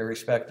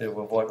 irrespective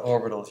of what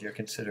orbitals you're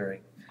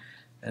considering.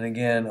 And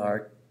again,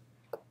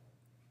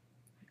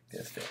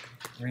 just to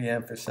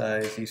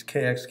re-emphasize, these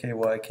kx, ky,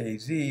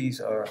 kz's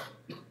are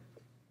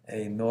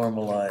a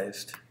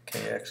normalized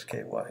kx,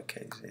 ky,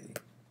 kz.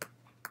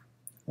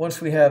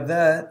 Once we have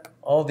that,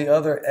 all the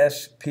other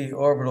sp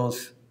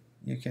orbitals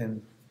you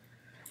can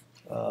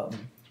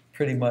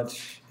pretty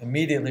much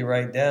immediately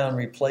write down,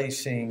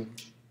 replacing,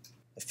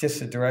 it's just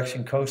the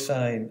direction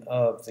cosine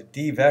of the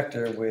d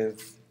vector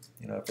with,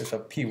 if it's a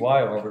py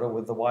orbital,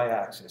 with the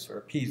y-axis, or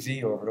a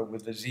pz orbital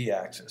with the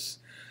z-axis.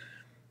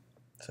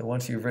 So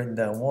once you've written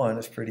down one,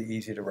 it's pretty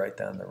easy to write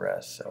down the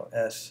rest. So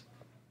S,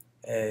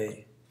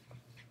 A,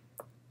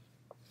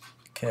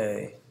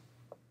 K,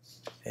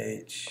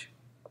 H,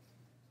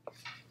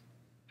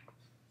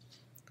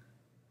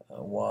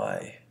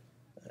 Y,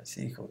 that's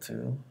equal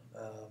to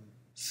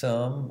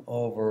sum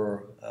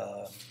over,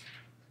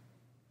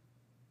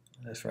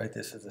 let's write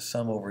this as the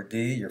sum over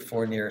D, your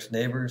 4 nearest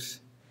neighbors,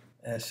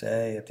 SA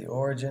at the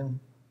origin,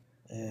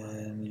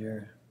 and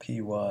your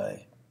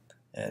PY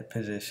at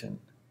position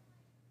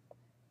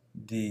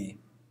D,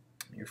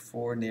 your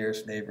 4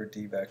 nearest neighbor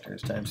D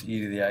vectors times e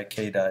to the I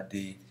k dot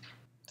D.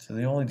 So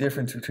the only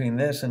difference between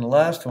this and the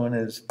last one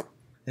is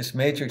this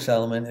matrix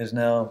element is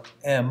now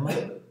M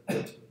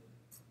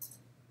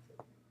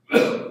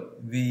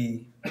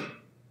V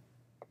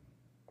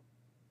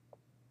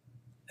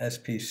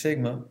SP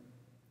sigma,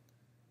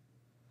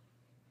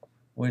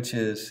 which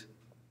is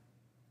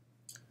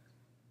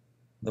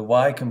the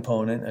y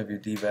component of your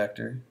D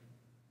vector,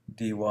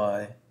 dy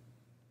over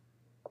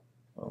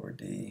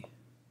D,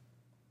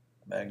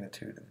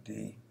 magnitude of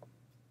D,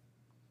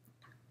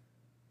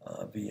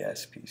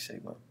 VSP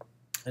sigma.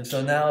 And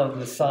so now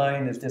the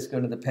sign is just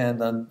going to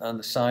depend on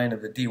the sign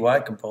of the dy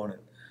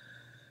component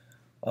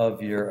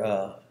of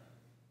your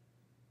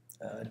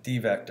d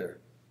vector.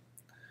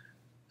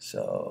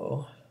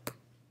 So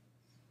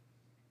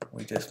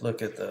we just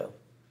look at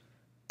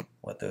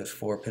what those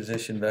four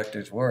position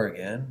vectors were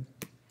again.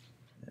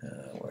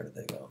 Where did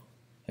they go?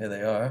 Here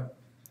they are.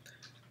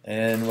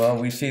 And well,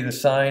 we see the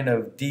sign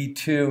of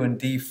d2 and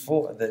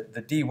d4,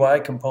 the dy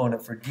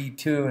component for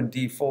d2 and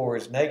d4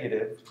 is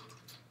negative.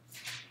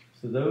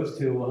 So those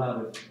two will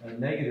have a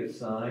negative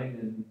sign,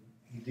 and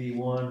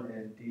d1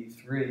 and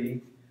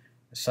d3,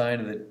 the sign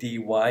of the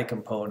dy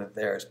component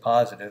there is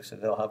positive, so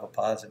they'll have a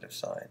positive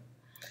sign.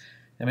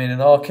 I mean,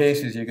 in all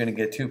cases, you're going to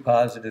get two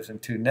positives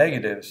and two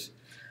negatives.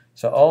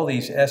 So all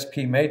these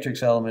SP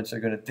matrix elements are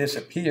going to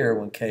disappear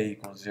when k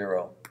equals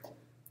 0,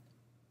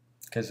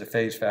 because the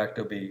phase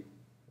factor will be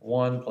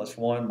 1 plus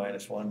 1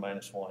 minus 1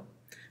 minus 1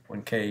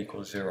 when k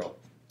equals 0.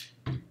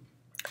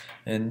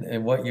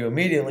 And what you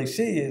immediately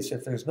see is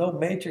if there's no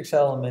matrix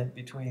element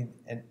between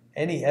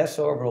any s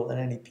orbital and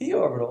any p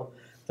orbital,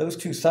 those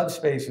two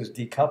subspaces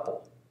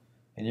decouple.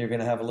 And you're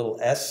going to have a little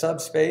s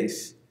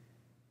subspace,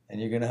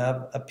 and you're going to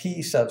have a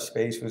p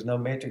subspace with no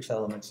matrix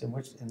elements,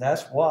 and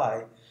that's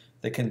why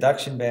the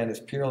conduction band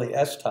is purely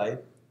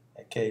s-type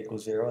at k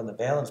equals 0, and the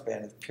valence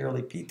band is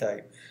purely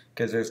p-type,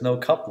 because there's no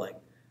coupling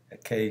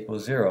at k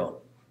equals 0.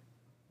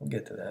 We'll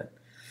get to that.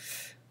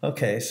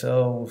 Okay,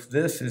 so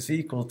this is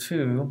equal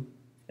to,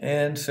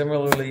 and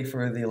similarly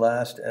for the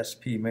last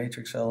SP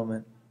matrix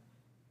element,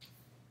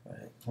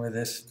 right, where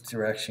this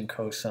direction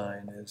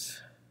cosine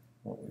is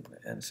what we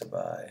n sub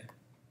I.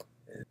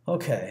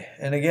 Okay,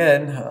 and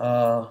again,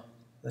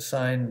 the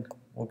sign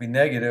will be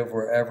negative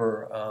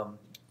wherever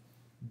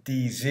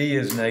dz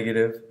is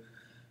negative.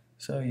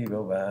 So you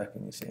go back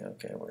and you see,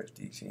 okay, where's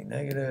dz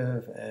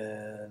negative?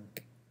 And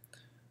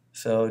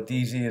so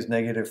dz is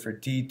negative for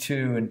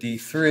d2 and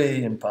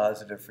d3 and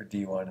positive for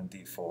d1 and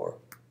d4.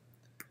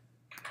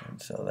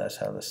 And so that's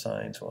how the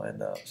signs will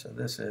end up. So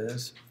this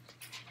is,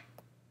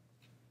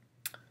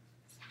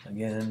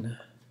 again,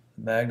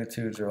 the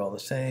magnitudes are all the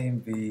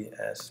same,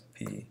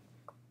 VSP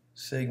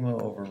sigma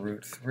over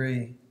root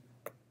 3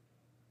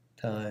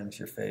 times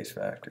your phase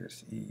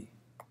factors e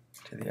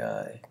to the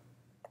I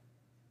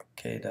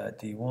k dot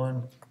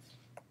d1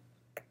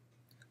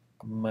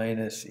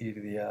 minus e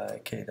to the I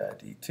k dot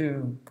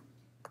d2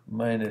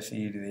 minus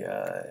e to the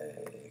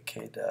I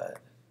k dot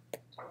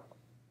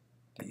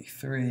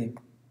d3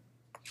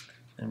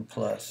 and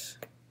plus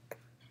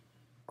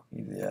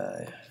e to the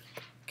I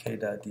k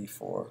dot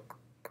d4.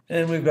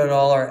 And we've got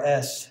all our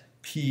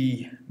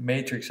SP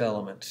matrix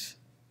elements.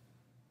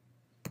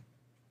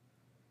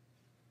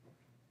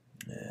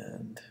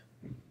 And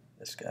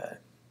this guy.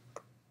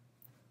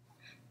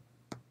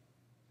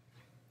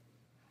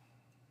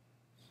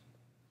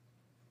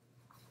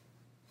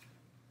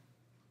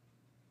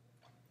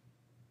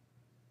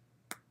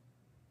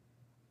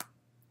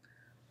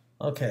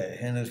 Okay,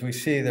 and as we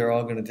see, they're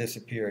all going to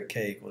disappear at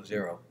k equals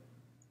 0.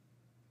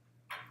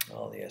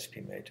 All the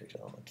SP matrix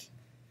elements.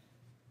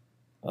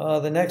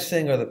 The next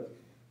thing are the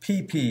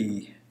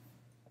PP,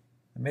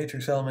 the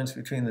matrix elements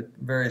between the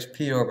various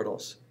p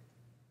orbitals.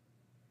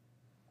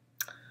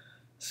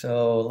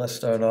 So let's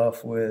start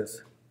off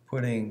with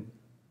putting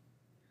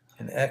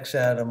an X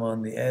atom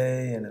on the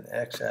A and an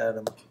X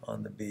atom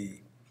on the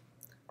B.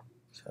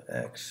 So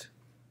X,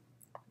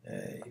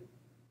 A.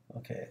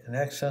 Okay, an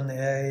X on the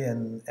A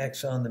and an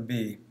X on the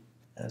B.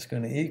 That's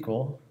going to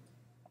equal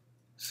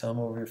sum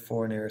over your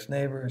four nearest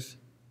neighbors.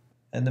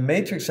 And the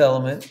matrix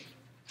element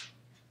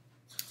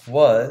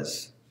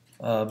was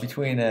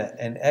between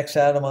an X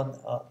atom on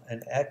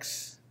an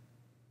X,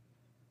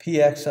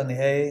 PX on the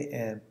A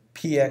and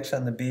PX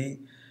on the B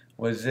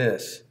was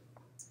this,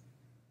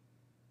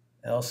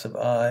 L sub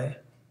I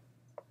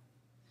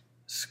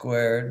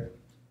squared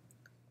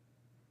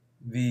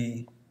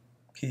V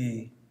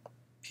P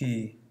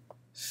P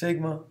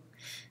sigma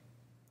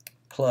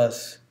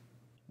plus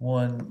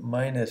 1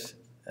 minus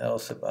L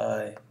sub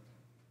I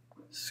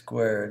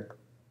squared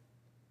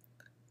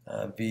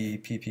V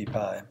P P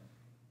pi.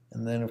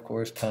 And then, of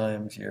course,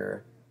 times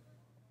your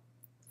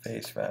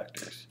phase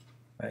factors.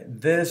 Right?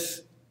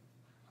 This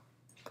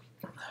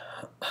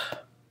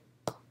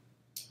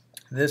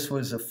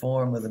was the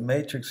form of the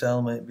matrix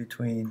element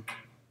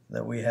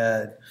that we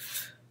had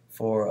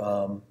for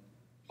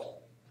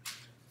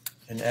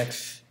an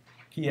X,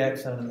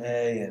 PX on an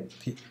A and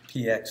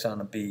PX on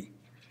a B.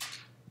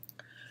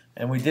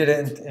 And we did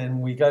it,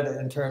 and we got it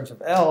in terms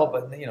of L,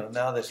 but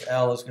now this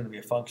L is going to be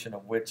a function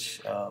of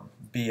which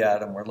B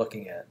atom we're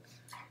looking at.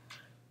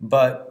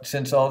 But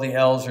since all the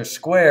L's are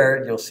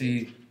squared, you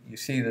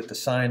see that the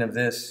sign of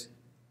this,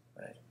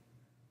 right,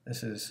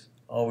 this is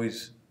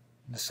always,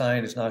 the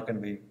sign is not going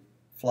to be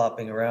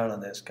flopping around on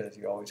this because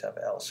you always have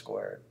L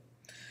squared.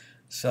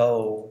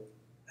 So,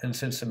 and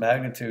since the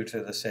magnitudes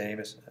are the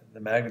same, the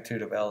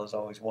magnitude of L is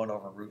always 1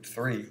 over root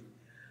 3,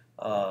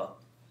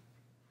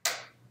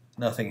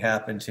 nothing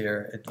happens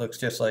here. It looks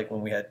just like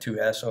when we had two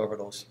s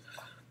orbitals.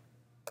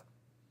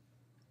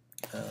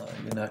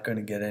 You're not going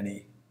to get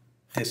any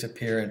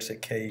disappearance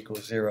at k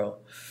equals 0.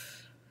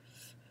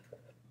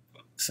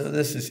 So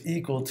this is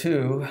equal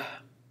to,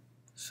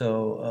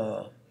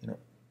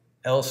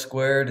 L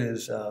squared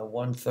is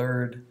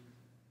 1/3.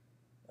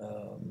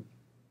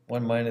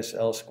 1 minus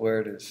L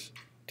squared is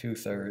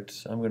 2/3.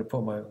 So I'm going to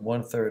put my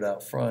 1/3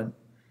 out front.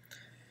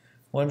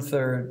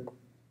 1/3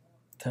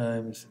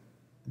 times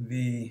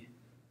V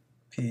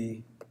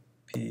P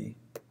P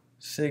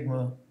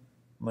sigma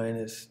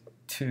minus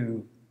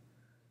 2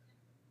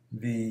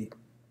 V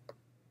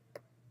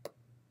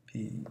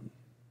P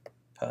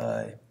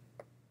pi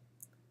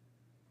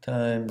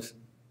times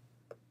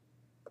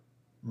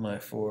my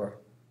 4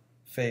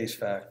 phase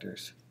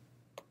factors.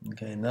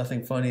 Okay,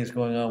 nothing funny is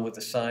going on with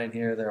the sign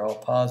here. They're all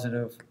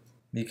positive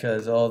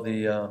because all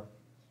the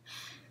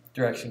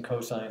direction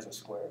cosines are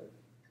squared.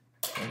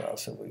 What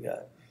else have we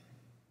got?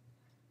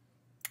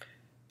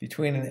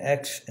 Between an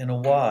x and a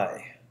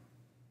y.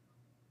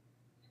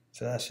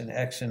 So that's an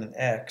x and an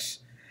x.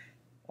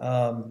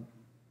 And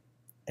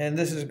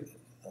this is,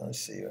 let's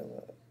see,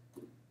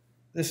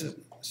 this is,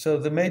 so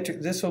the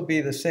matrix, this will be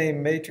the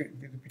same matrix,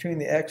 between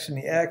the x and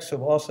the x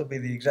will also be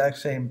the exact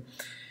same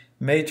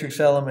matrix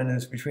element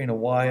as between a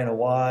y and a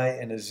y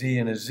and a z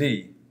and a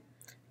z.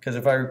 Because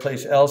if I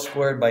replace L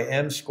squared by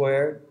m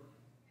squared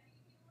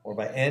or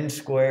by n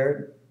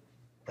squared,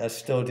 that's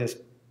still just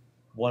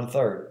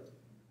 1/3.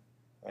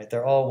 Right?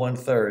 They're all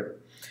 1/3.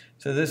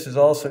 So this is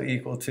also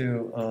equal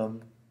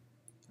to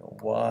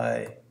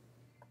y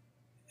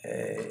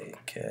a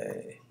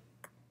k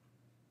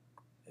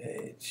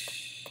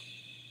h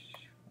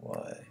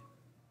y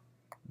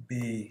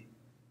b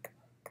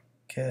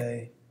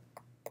k,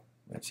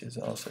 which is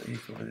also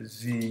equal to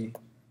z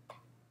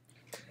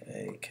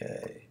a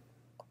k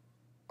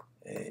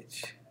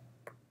h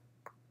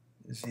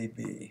z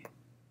b.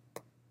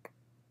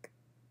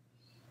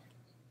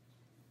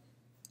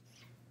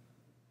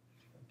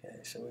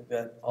 Okay, so we've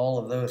got all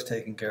of those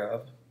taken care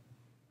of.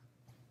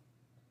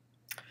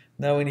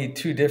 Now we need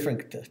two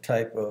different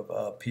type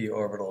of p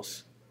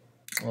orbitals,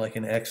 like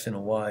an x and a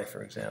y,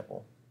 for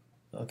example.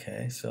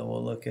 Okay, so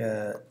we'll look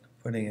at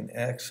putting an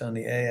x on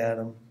the A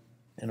atom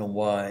and a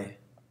y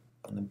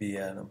on the B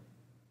atom.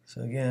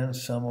 So again,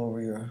 sum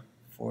over your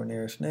 4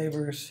 nearest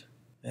neighbors.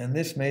 And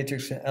this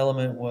matrix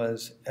element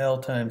was L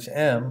times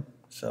M,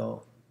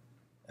 so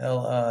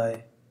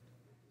Li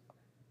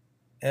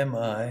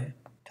Mi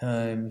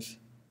times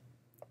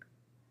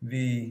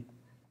V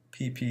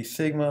PP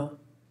sigma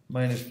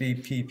minus V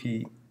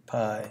PP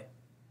pi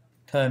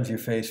times your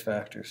phase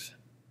factors.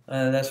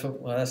 That's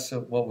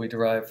what we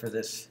derived for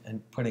this,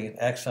 and putting an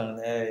x on an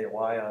A, a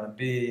y on a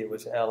B, it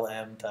was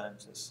Lm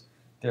times this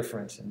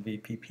difference in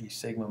VPP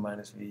sigma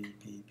minus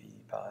VPP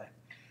pi.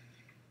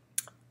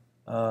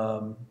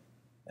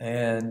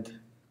 And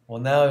well,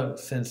 now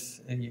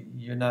since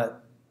you're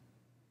not,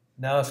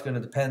 now it's going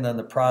to depend on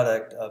the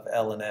product of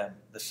L and M,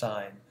 the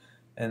sign,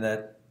 and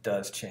that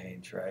does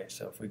change, right?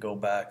 So if we go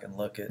back and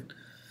look at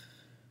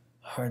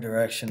our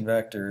direction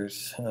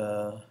vectors,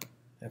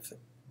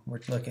 we're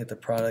looking at the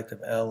product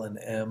of L and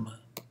M.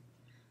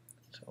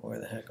 So where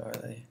the heck are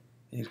they?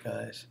 These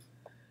guys.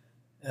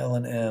 L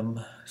and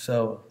M.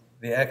 So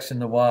the x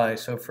and the y.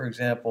 So for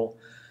example,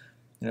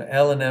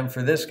 L and M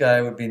for this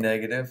guy would be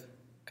negative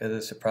because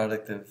it's a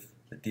product of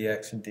the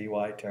dx and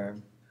dy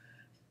term.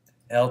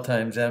 L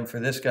times M for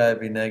this guy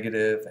would be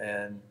negative,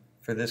 and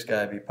for this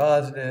guy would be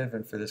positive,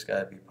 and for this guy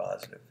would be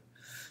positive.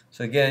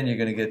 So again, you're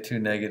going to get 2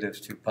 negatives,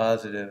 2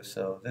 positives,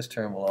 so this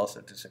term will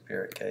also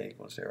disappear at k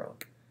equals 0.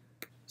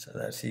 So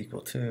that's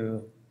equal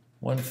to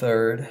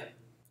 1/3,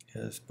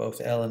 because both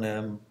L and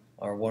M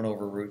are 1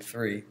 over root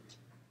 3,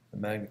 the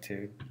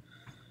magnitude,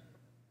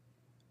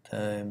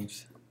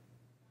 times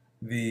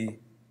V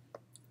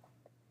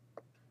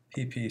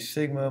PP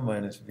sigma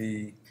minus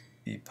V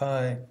B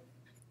pi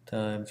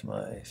times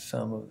my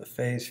sum of the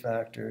phase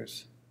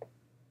factors,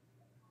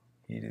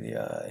 e to the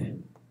I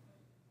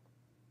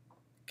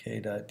k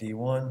dot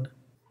d1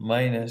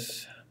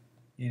 minus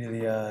e to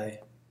the I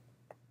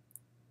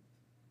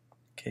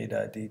k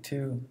dot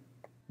d2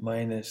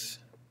 minus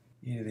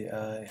e to the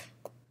I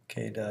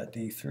k dot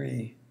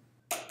d3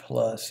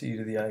 plus e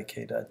to the I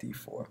k dot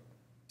d4.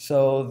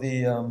 So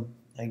the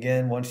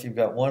again, once you've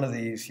got one of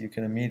these, you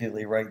can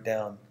immediately write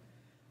down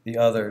the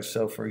others.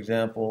 So for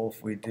example,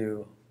 if we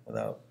do,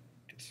 without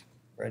just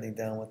writing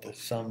down what the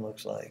sum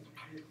looks like.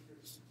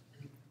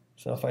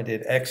 So if I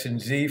did x and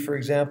z, for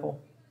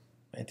example,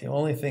 right, the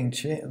only thing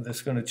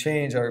that's going to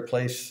change, I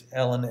replace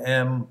L and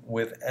M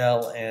with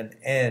L and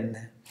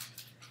N.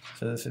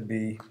 So this would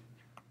be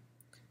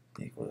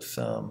equal to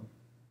sum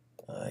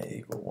I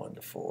equal 1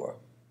 to 4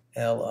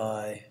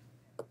 Li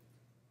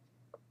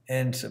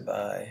N sub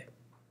I.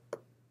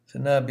 So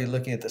now I'd be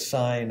looking at the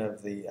sign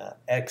of the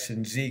x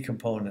and z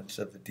components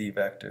of the d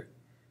vector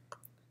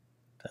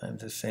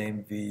times the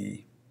same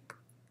V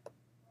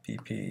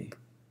PP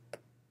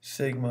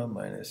sigma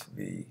minus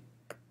V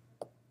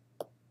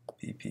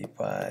PP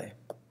pi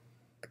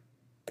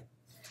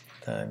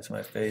times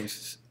my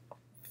phase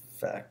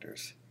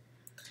factors,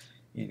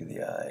 e to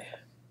the I.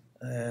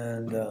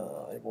 And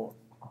I won't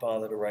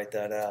bother to write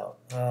that out.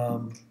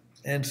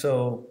 And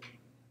so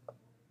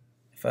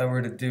if I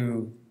were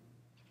to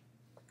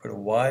put a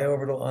y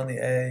orbital on the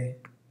A,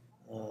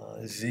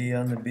 z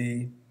on the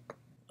B,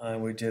 I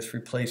would just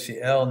replace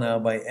the L now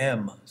by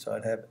M. So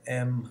I'd have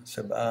M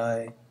sub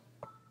I,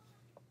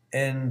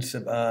 N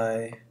sub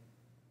I,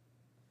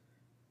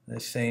 the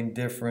same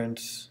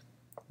difference,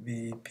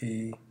 V,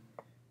 P,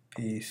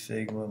 P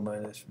sigma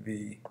minus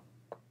V,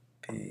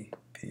 P,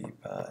 P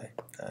pi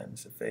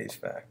times the phase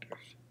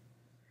factors,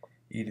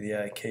 e to the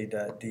I k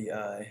dot di.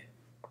 All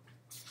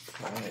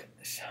right.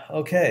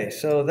 Okay,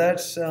 so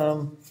that's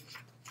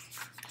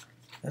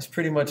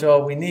pretty much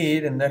all we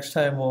need, and next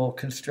time we'll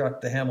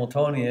construct the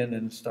Hamiltonian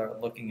and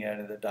start looking at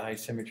it at the high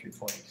symmetry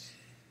points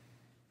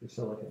for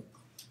silicon.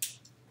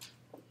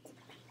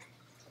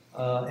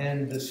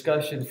 And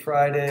discussion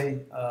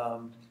Friday.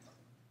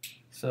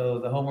 So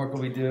the homework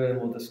will be due, and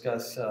we'll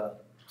discuss.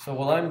 So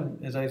while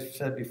as I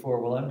said before,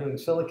 while I'm doing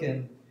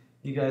silicon,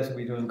 you guys will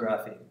be doing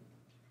graphene.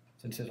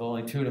 Since it's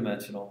only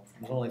two-dimensional,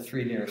 there's only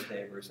three nearest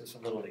neighbors, it's a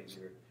little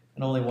easier,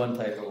 and only one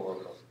type of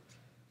orbital.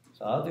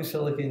 So I'll do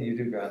silicon, you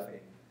do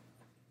graphene.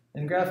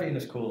 And graphene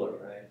is cooler,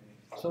 right?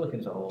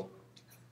 Silicon's old.